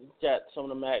some of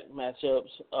the MAC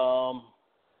matchups.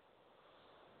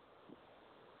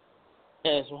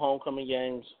 And some homecoming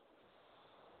games.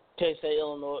 K-State,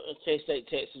 Illinois, K-State,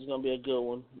 Texas is going to be a good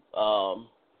one.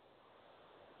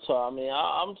 So, I mean,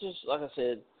 I'm just, like I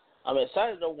said, I'm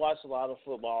excited to watch a lot of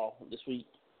football this week.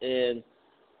 And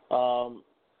I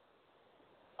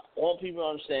want people to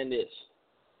understand this.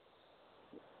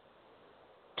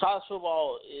 College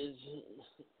football is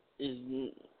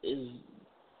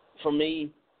for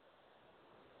me,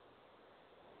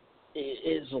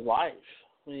 is life.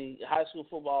 I mean, high school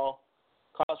football,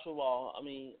 college football, I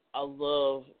mean, I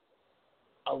love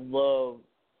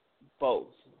both.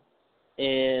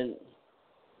 And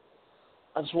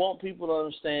I just want people to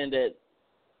understand that,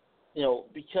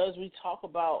 because we talk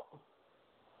about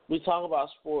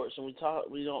sports and we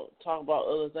don't talk about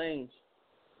other things.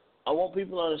 I want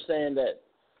people to understand that,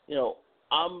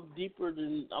 I'm deeper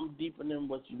than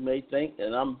what you may think,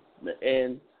 and I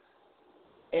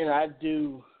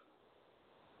do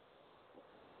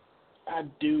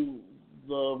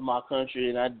love my country,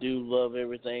 and I do love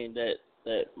everything that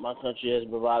my country has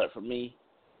provided for me.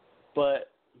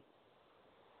 But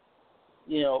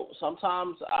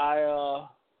sometimes I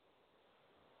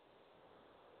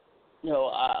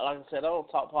like I said, I don't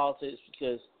talk politics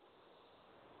because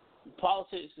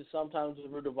politics is sometimes the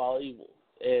root of all evil.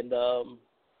 And,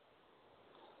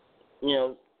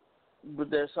 but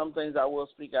there's some things I will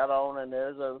speak out on, and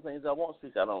there's other things I won't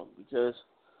speak out on because,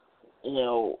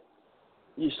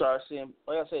 you start seeing,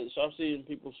 like I said, you start seeing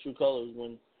people's true colors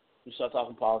when you start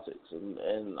talking politics.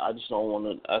 And I just don't want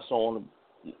to,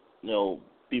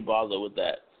 be bothered with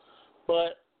that.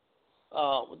 But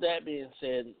with that being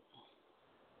said,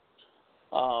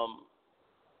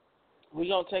 we're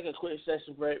going to take a quick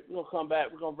session break. We're going to come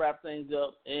back. We're going to wrap things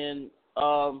up. And,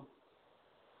 y'all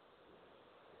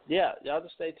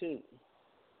just stay tuned.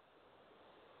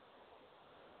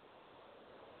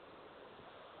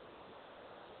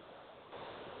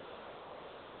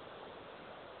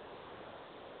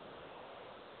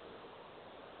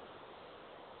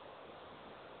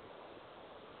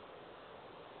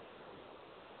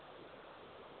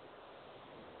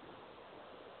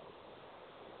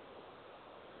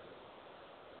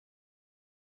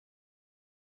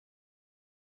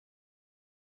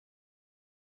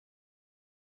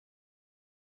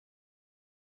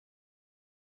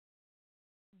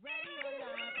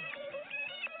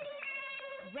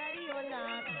 Ready or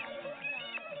not,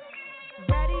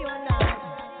 ready or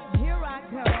not, here I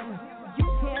come, you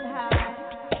can't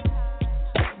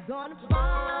hide, gonna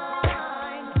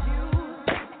find you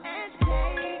and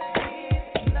take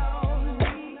it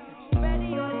slowly,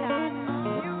 ready or not,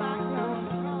 here I come,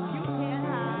 you can't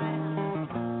hide,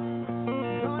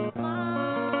 gonna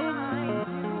find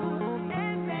you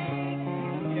and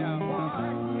make you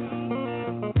want me.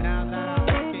 Now that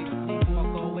I escape,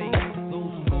 walk away,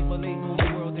 those who overlay know the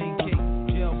world ain't cake,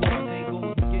 jail bars ain't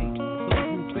golden gate, those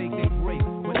who fake they break,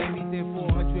 when they meet their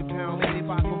 400-pound man, they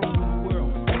fight for the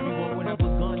world, everyone would have a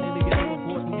gun in the ghetto, of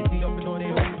course, we can see up and on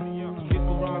their own, kick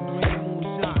around, green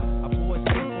moonshine, I pour a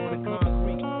stick on the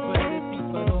concrete, for the feet,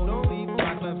 for no don't leave, I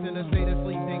slept in a state of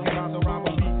sleep, thinking about the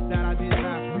robbery that I did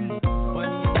last week, money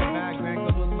in the backpack,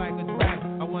 that looks like a drag,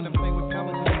 I wanna play with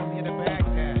pellets, I'm here to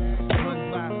Baghdad, gun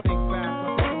blast, think fast,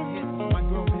 I'm gonna hit, my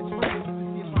girl pitch my lips to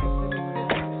see if I still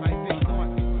exist, I think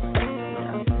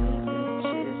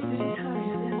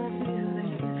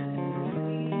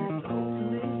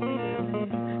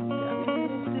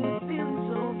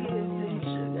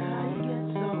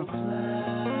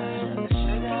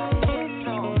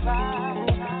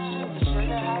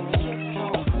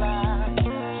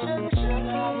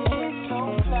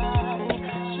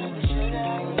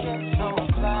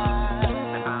not.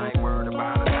 I ain't worried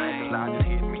about a thing, 'cause I just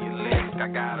hit me a lick. I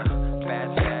got a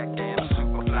fat stack and a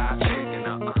super fly chicken.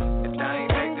 If they ain't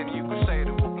baked, then you can say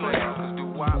to a player. 'Cause do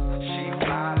wop, she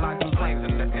fly like the planes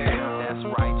in the air. That's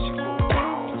right, she full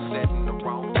grown, setting the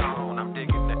wrong tone. I'm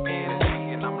digging the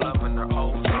energy and I'm loving her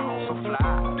ozone. So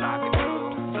fly like a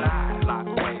dove, fly like a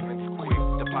raven. Quick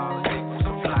to politics,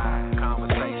 so fly.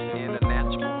 Conversation in a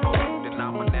natural mood, and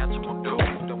I'm a natural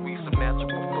dude. And we some natural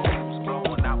fools,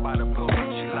 blowing out by the blue.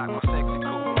 She like my sexy cool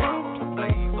mama,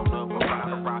 blaze on the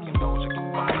Verona, rockin' Dolce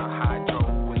Gabbana,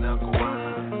 hydro and a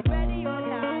guana. Ready or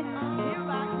not, here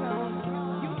I come,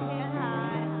 you can't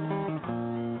hide,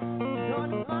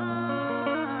 gonna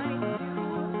find you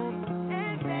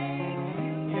and make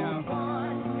you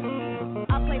want me.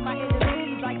 I play my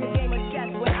enemies like a game of chess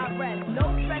where I rest. No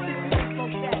stress if you don't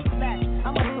smoke that flesh.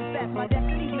 I must confess, my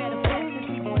destiny manifests. Since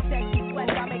we vortex, we flesh,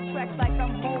 I make tracks like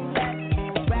I'm homeless.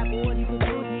 Rap all these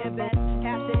authority and best.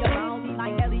 Capture your bounty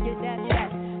like Elliot that.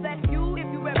 Bless you if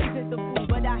you represent the fool,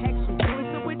 but I hex you.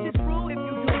 It's the witch's brew if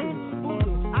you do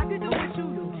voodoo. I could do what you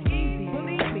do, easy.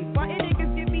 Believe me, my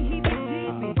niggas give me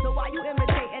heebie-jeebies. So why you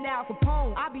imitating Al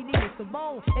Capone? I be needing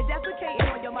Simone and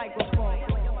defecating on your microphone.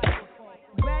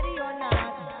 Ready or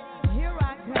not, here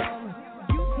I come.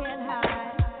 You can't hide.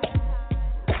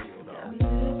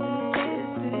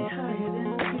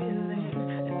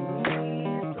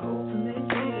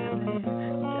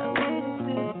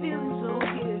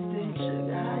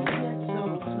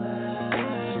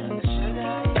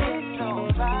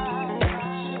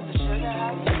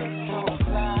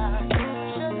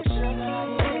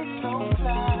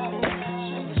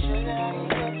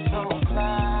 Fly.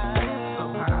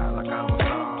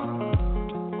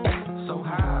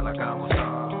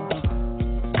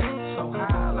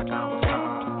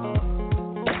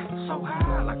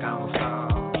 gon' fall.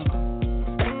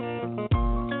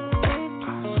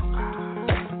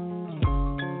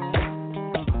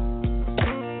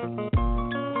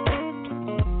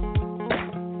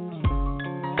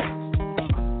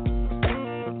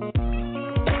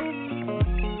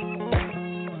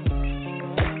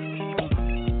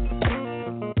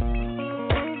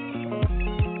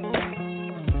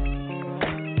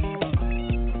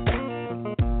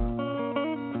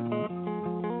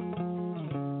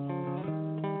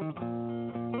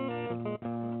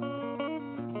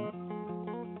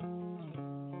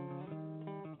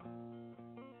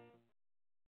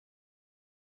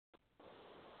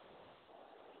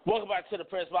 Welcome back to the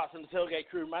Press Box and the Tailgate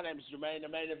crew. My name is Jermaine. The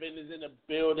main event is in the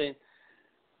building.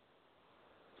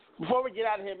 Before we get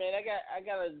out of here, man, I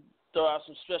gotta throw out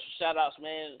some special shout outs,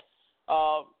 man.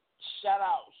 Shout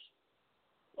outs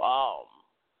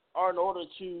are in order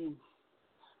to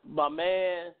my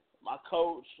man, my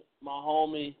coach, my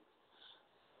homie,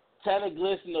 Tanner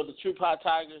Glisson of the Troop High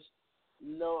Tigers.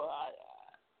 I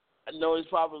know he's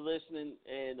probably listening,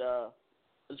 and I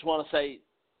just want to say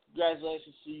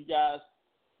congratulations to you guys.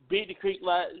 Beat the Creek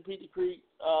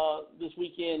this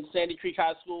weekend. Sandy Creek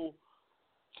High School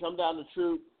come down to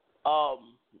Troop.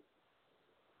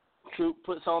 Troop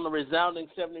puts on a resounding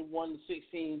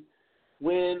 71-16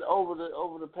 win over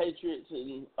the Patriots,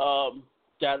 and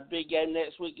got a big game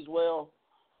next week as well.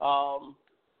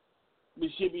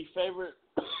 We should be favored.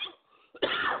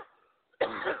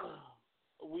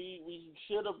 we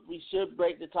should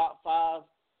break the top 5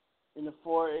 in the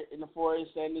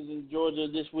 4A standings in Georgia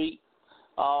this week.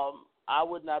 I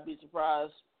would not be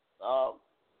surprised.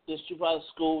 This Troop High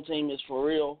School team is for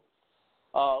real.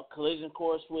 Collision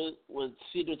course with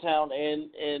Cedartown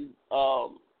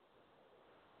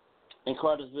and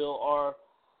Cartersville are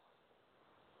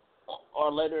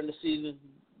later in the season.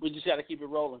 We just got to keep it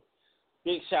rolling.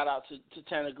 Big shout out to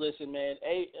Tanner Glisson, man.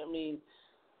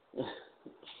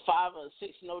 5 or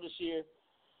 6-0 this year,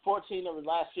 14 of the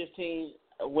last 15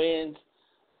 wins.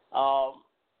 I'm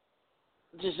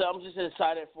just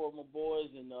excited for my boys,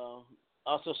 and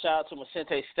also shout out to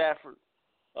Macente Stafford,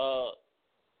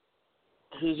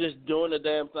 who's just doing the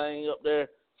damn thing up there,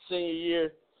 senior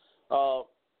year,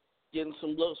 getting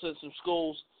some looks at some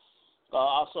schools.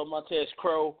 Also Montez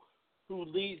Crow, who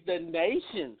leads the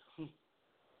nation,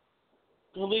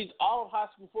 who leads all of high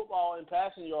school football in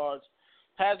passing yards,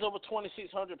 has over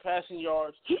 2,600 passing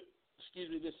yards,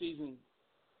 this season,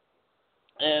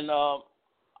 and I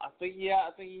think he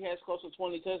has close to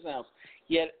 20 touchdowns.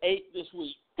 He had 8 this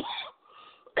week.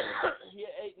 He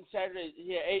had 8 in Saturday.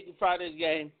 He had 8 in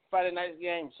Friday night's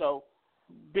game. So,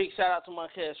 big shout out to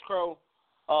Montez Crow,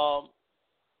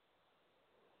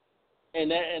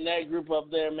 and that group up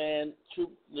there, man.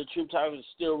 The Troop Tigers is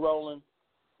still rolling.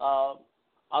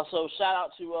 Also, shout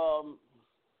out to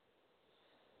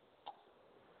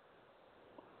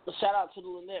the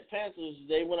Lynette Panthers.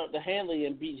 They went up to Handley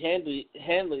and beat handily.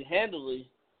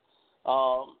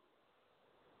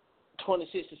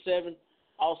 26-7.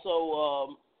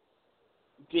 Also,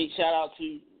 big shout out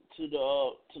to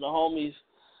the homies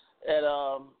at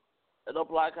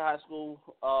Opelika High School,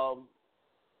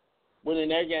 winning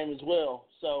their game as well.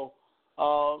 So,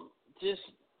 just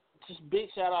big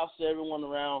shout outs to everyone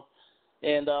around,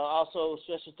 and also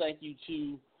special thank you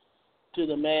to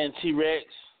the man T-Rex,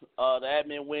 the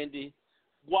admin Wendy,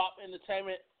 WAP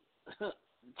Entertainment.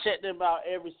 Check them out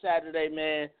every Saturday,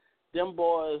 man. Them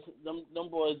boys doing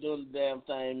the damn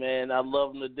thing, man. I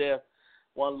love them to death.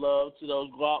 One love to those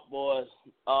Guap boys.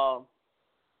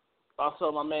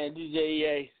 Also, my man DJ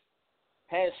EA.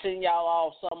 Hadn't seen y'all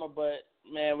all summer, but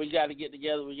man, we got to get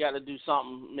together. We got to do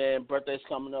something, man. Birthday's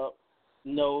coming up. I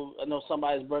know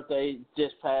somebody's birthday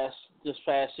just passed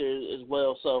here as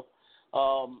well. So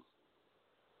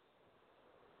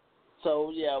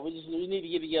yeah, we need to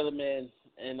get together, man,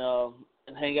 and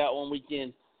hang out one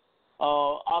weekend.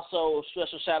 Also,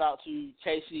 special shout out to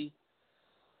Casey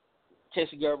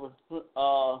Gerber,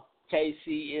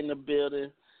 Casey in the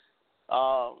building.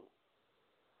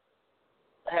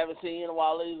 Haven't seen you in a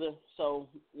while either. So,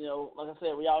 like I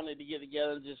said, we all need to get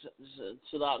together and just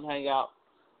chill out and hang out.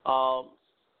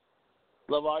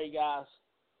 Love all you guys.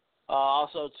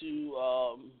 Also to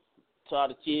all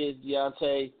the kids,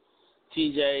 Deontay,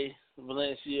 TJ,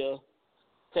 Valencia,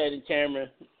 Ted and Cameron.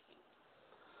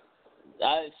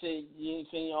 I didn't see you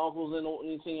ain't seen your uncles in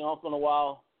a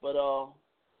while, but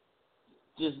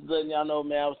just letting y'all know,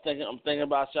 man. I'm thinking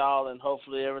about y'all, and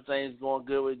hopefully everything's going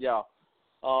good with y'all.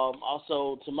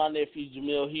 Also to my nephew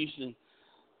Jamil Houston,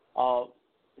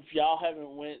 if y'all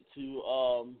haven't went to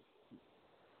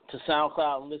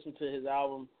SoundCloud and listened to his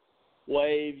album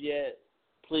Wave yet,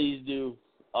 please do.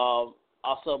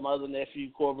 Also, my other nephew,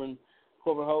 Corbin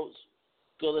Holtz.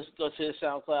 Go to his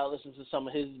SoundCloud. Listen to some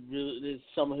of his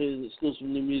exclusive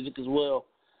new music as well.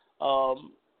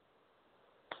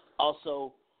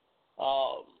 Also,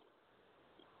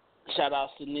 shout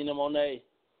outs to Nina Monet.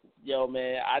 Yo,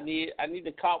 man, I need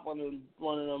to cop one of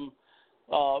them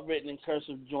written in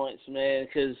cursive joints, man,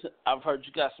 because I've heard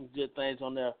you got some good things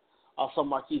on there. Also,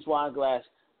 Marquise Wineglass,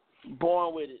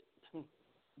 Born With It.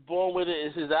 Born With It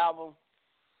is his album.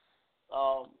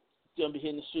 Gonna be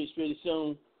hitting the streets pretty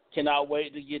soon. Cannot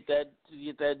wait to get that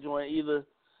joint either.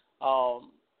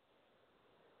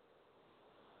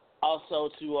 Also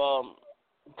to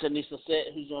Tanisha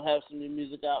Set, who's gonna have some new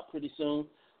music out pretty soon.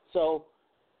 So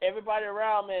everybody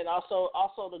around, man. Also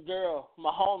the girl,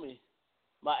 my homie,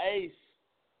 my ace,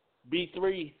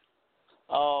 B3,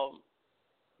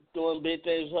 doing big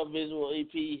things with her visual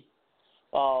EP.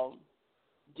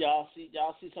 Y'all see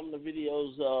some of the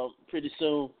videos pretty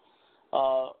soon.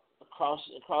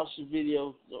 Across your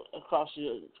video, across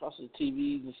the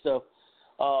TVs and stuff.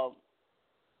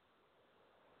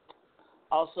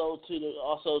 Also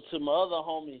to my other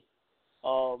homie,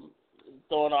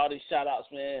 throwing all these shout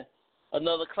outs, man.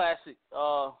 Another classic,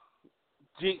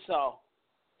 Jigsaw,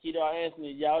 Kedar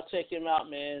Anthony. Y'all check him out,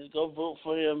 man. Go vote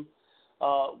for him.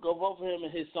 Go vote for him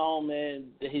and his song,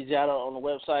 man, that he's got on the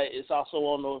website. It's also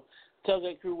on the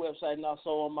Tailgate Crew website and also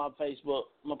on my Facebook,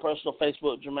 my personal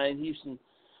Facebook, Jermaine Houston.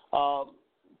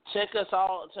 Check us out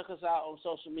on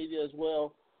social media as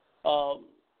well.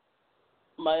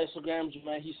 My Instagram,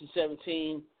 Jermaine Houston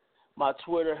 17. My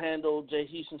Twitter handle,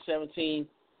 jhouston17.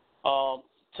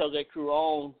 Tailgate Crew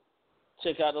on.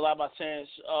 Check out the Live by Terrence.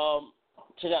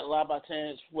 Check out the Live by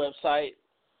Terrence website.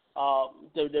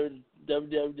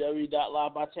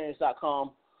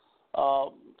 www.livebyterrence.com.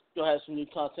 You'll have some new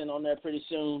content on there pretty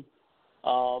soon.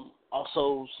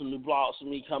 Also, some new blogs from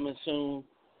me coming soon.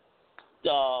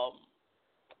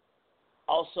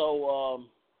 Also,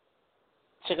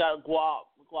 check out Guap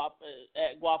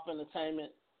at Guap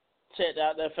Entertainment. Check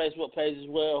out their Facebook page as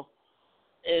well.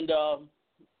 And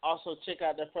also check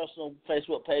out their personal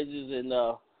Facebook pages, and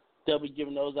they'll be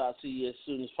giving those out to you as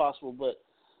soon as possible. But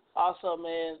also,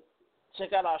 man,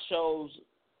 check out our shows,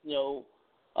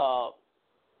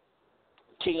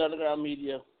 King Underground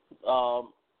Media,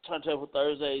 Turntable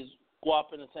Thursdays,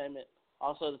 Guap Entertainment,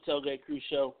 also the Tailgate Crew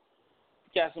Show.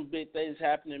 We got some big things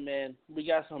happening, man. We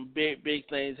got some big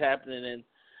things happening, and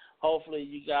hopefully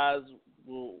you guys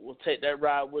will take that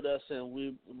ride with us, and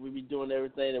we'll be doing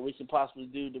everything that we can possibly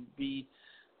do to be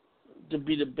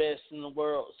the best in the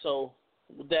world. So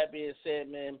with that being said,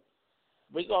 man,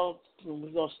 we're gonna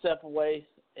step away,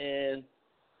 and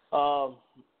I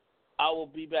will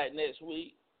be back next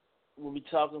week. We'll be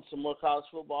talking some more college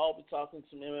football. We'll be talking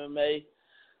some MMA,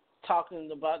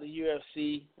 talking about the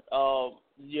UFC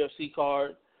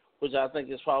card, which I think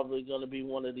is probably going to be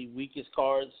one of the weakest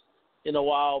cards in a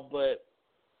while, but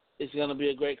it's going to be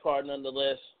a great card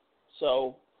nonetheless.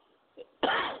 So,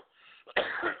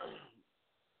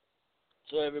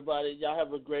 everybody, y'all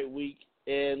have a great week,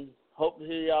 and hope to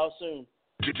hear y'all soon.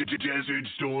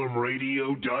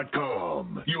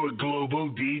 DesertStormRadio.com, your global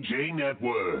DJ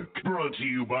network, brought to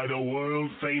you by the world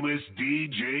famous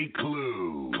DJ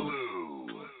Clue.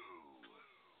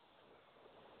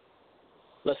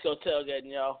 Let's go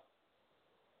tailgating, y'all.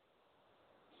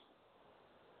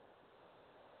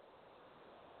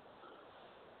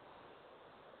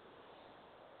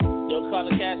 Yo,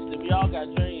 Carter Cassidy, we all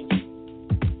got dreams.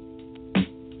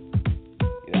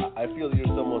 I feel you're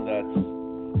someone that's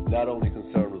not only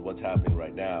concerned with what's happening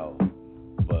right now,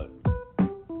 but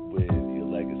with your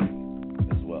legacy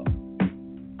as well.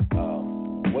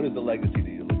 What is the legacy that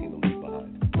you're looking to leave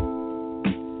behind?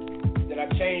 That I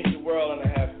changed the world and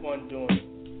I have fun doing it.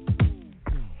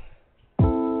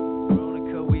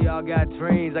 Rolling 'cause we all got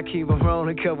dreams. I keep it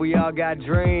rolling 'cause we all got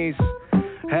dreams.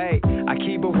 Hey, I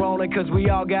keep it rolling 'cause we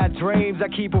all got dreams. I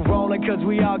keep it rolling 'cause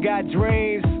we all got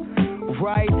dreams.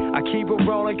 Right, I keep it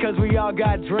rolling 'cause we all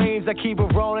got dreams. I keep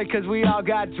it rolling 'cause we all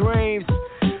got dreams.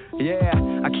 Yeah,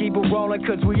 I keep it rolling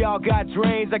 'cause we all got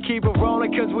dreams. I keep it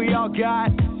rolling 'cause we all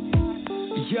got.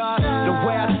 Yeah, the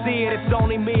way I see it, it's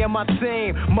only me and my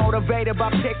team. Motivated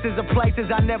by pictures of places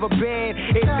I've never been.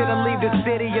 It's gonna leave the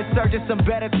city in search of some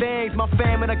better things. My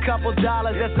fam and a couple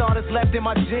dollars, that's all that's left in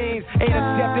my jeans. Ain't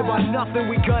accepted by nothing,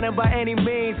 we gunning by any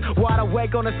means. Wide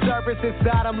awake on the surface,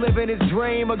 inside I'm living this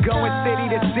dream of going city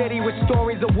to city with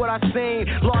stories of what I've seen.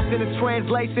 Lost in the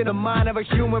translation, the mind of a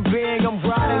human being. I'm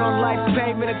riding on life's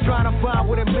pavement and trying to find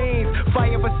what it means.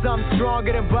 Fighting for something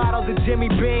stronger than bottles of Jimmy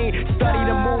Bean. Study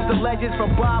the moves of legends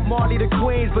from Bob Marley to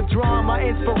Queens, but drawing my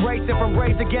inspiration from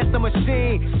Rage Against the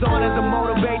Machine. Saw it as a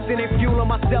motivation and fueling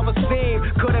my self-esteem.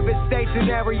 it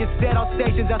stationary. Instead on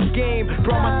stations I scheme.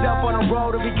 Throw myself on the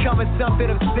road to becoming something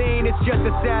obscene. It's just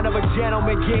the sound of a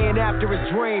gentleman getting after his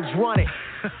dreams. Run it.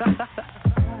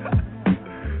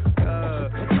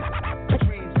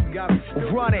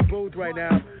 Run it. Booth right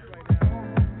now.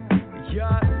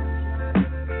 Yeah.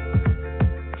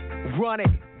 Run it.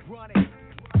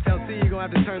 Tell C you're gonna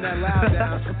have to turn that loud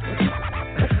down.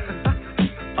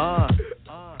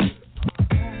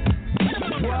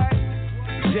 What?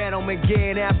 Gentleman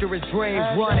getting after his dreams.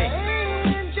 Run it.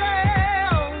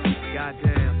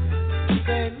 Goddamn.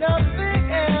 Say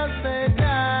nothing else, say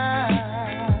now.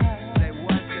 Say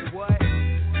what? Say what?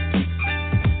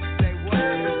 Say what?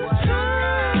 Say what?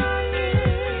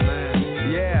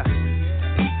 Man. Yeah.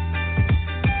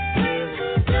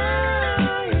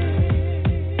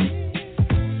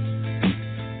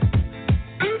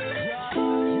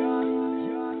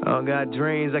 I got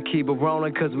dreams, I keep it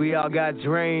rolling cause we all got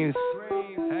dreams.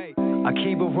 I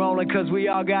keep it rolling cause we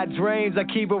all got dreams. I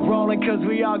keep it rolling cause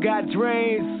we all got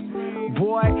dreams.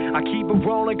 Boy, I keep it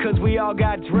rolling cause we all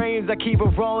got dreams. I keep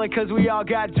it rolling cause we all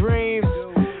got dreams.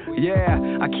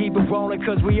 Yeah, I keep it rolling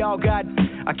cause we all got.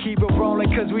 I keep it rolling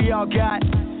cause we all got.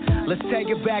 Let's take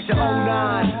it back to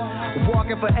 09.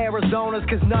 Walking for Arizonas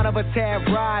cause none of us have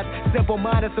rides. Simple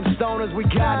minded, some stoners, we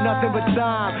got nothing but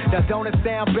time. Now don't it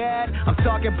sound bad? I'm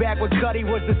talking back when Cuddy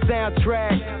was the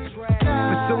soundtrack.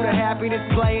 Pursuit of happiness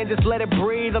playing, just let it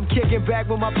breathe. I'm kicking back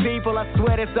with my people, I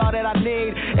swear that's all that I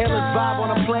need. Endless vibe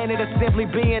on a planet of simply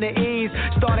being at ease.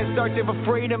 Started searching for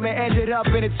freedom and ended up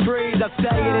in the trees. I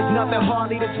tell you there's nothing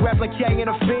hardly that's replicating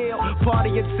a feel.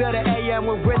 Party until the AM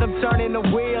with rhythm turning the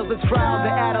wheels. The trials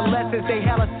of adolescence, they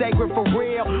hella sacred for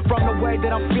real. From the way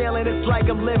that I'm feeling, it's like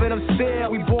I'm living, I'm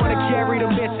still. We born to carry the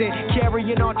mission,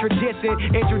 carrying on tradition.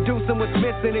 Introducing what's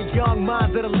missing in young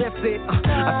minds that are lifted.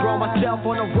 I throw myself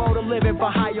on the road to living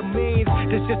for higher means.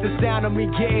 This just the sound of me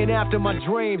getting after my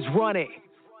dreams. Run it.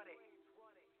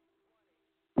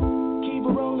 Keep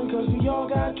it rolling cause we all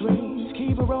got dreams.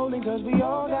 Keep it rolling cause we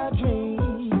all got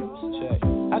dreams. Check.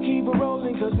 I keep it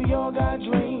rolling cause we all got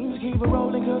dreams. Keep it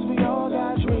rolling cause we all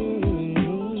got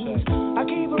dreams. Check. I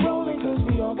keep it rolling cause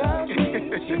we all got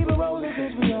dreams. Keep it rolling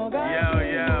cause we all got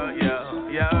dreams. I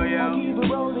keep it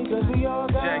rolling cause we all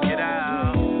got dreams. Check it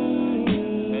out.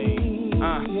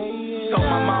 So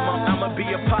my mama, I'ma be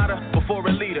a potter before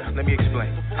a leader. Let me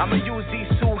explain. I'ma use these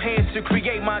two hands to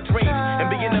create my dreams and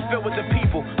begin to fill with the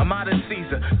people. I'm out of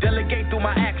Caesar. Delegate through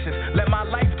my actions. Let my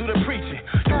life do the preaching.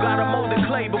 You gotta mold the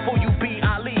clay before you be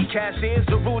Ali. Cash is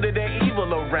the root of the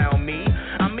evil around me.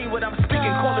 I mean what I'm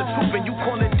speaking, call it truth and you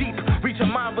call it deep. Reach a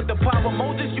mind with the power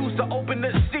Moses used to open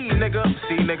the sea, nigga.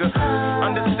 See, nigga.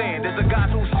 Understand, there's a God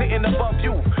who's sitting above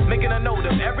you, making a note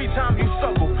of every time you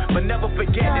struggle, but never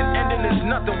forget an ending is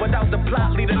nothing without the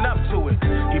plot leading up to it.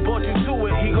 He brought you to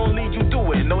it, he gon' lead you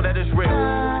through it. Know that it's real.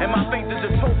 And my faith is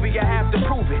a trophy, I have to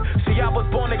prove it. See, I was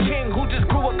born a king who just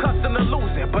grew accustomed to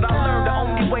losing, but I learned the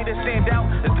only way to stand out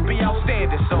is to be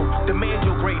outstanding. So demand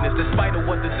your greatness despite of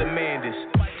what the demand is.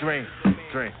 Dream,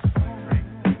 dream.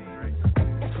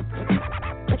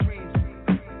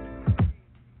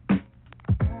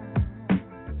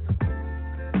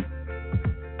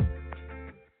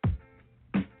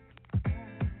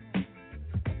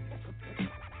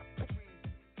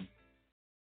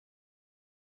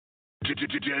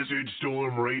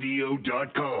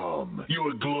 DesertStormRadio.com,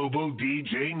 your global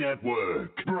DJ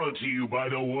network. Brought to you by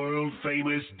the world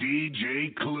famous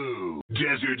DJ Clue.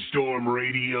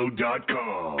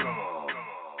 DesertStormRadio.com.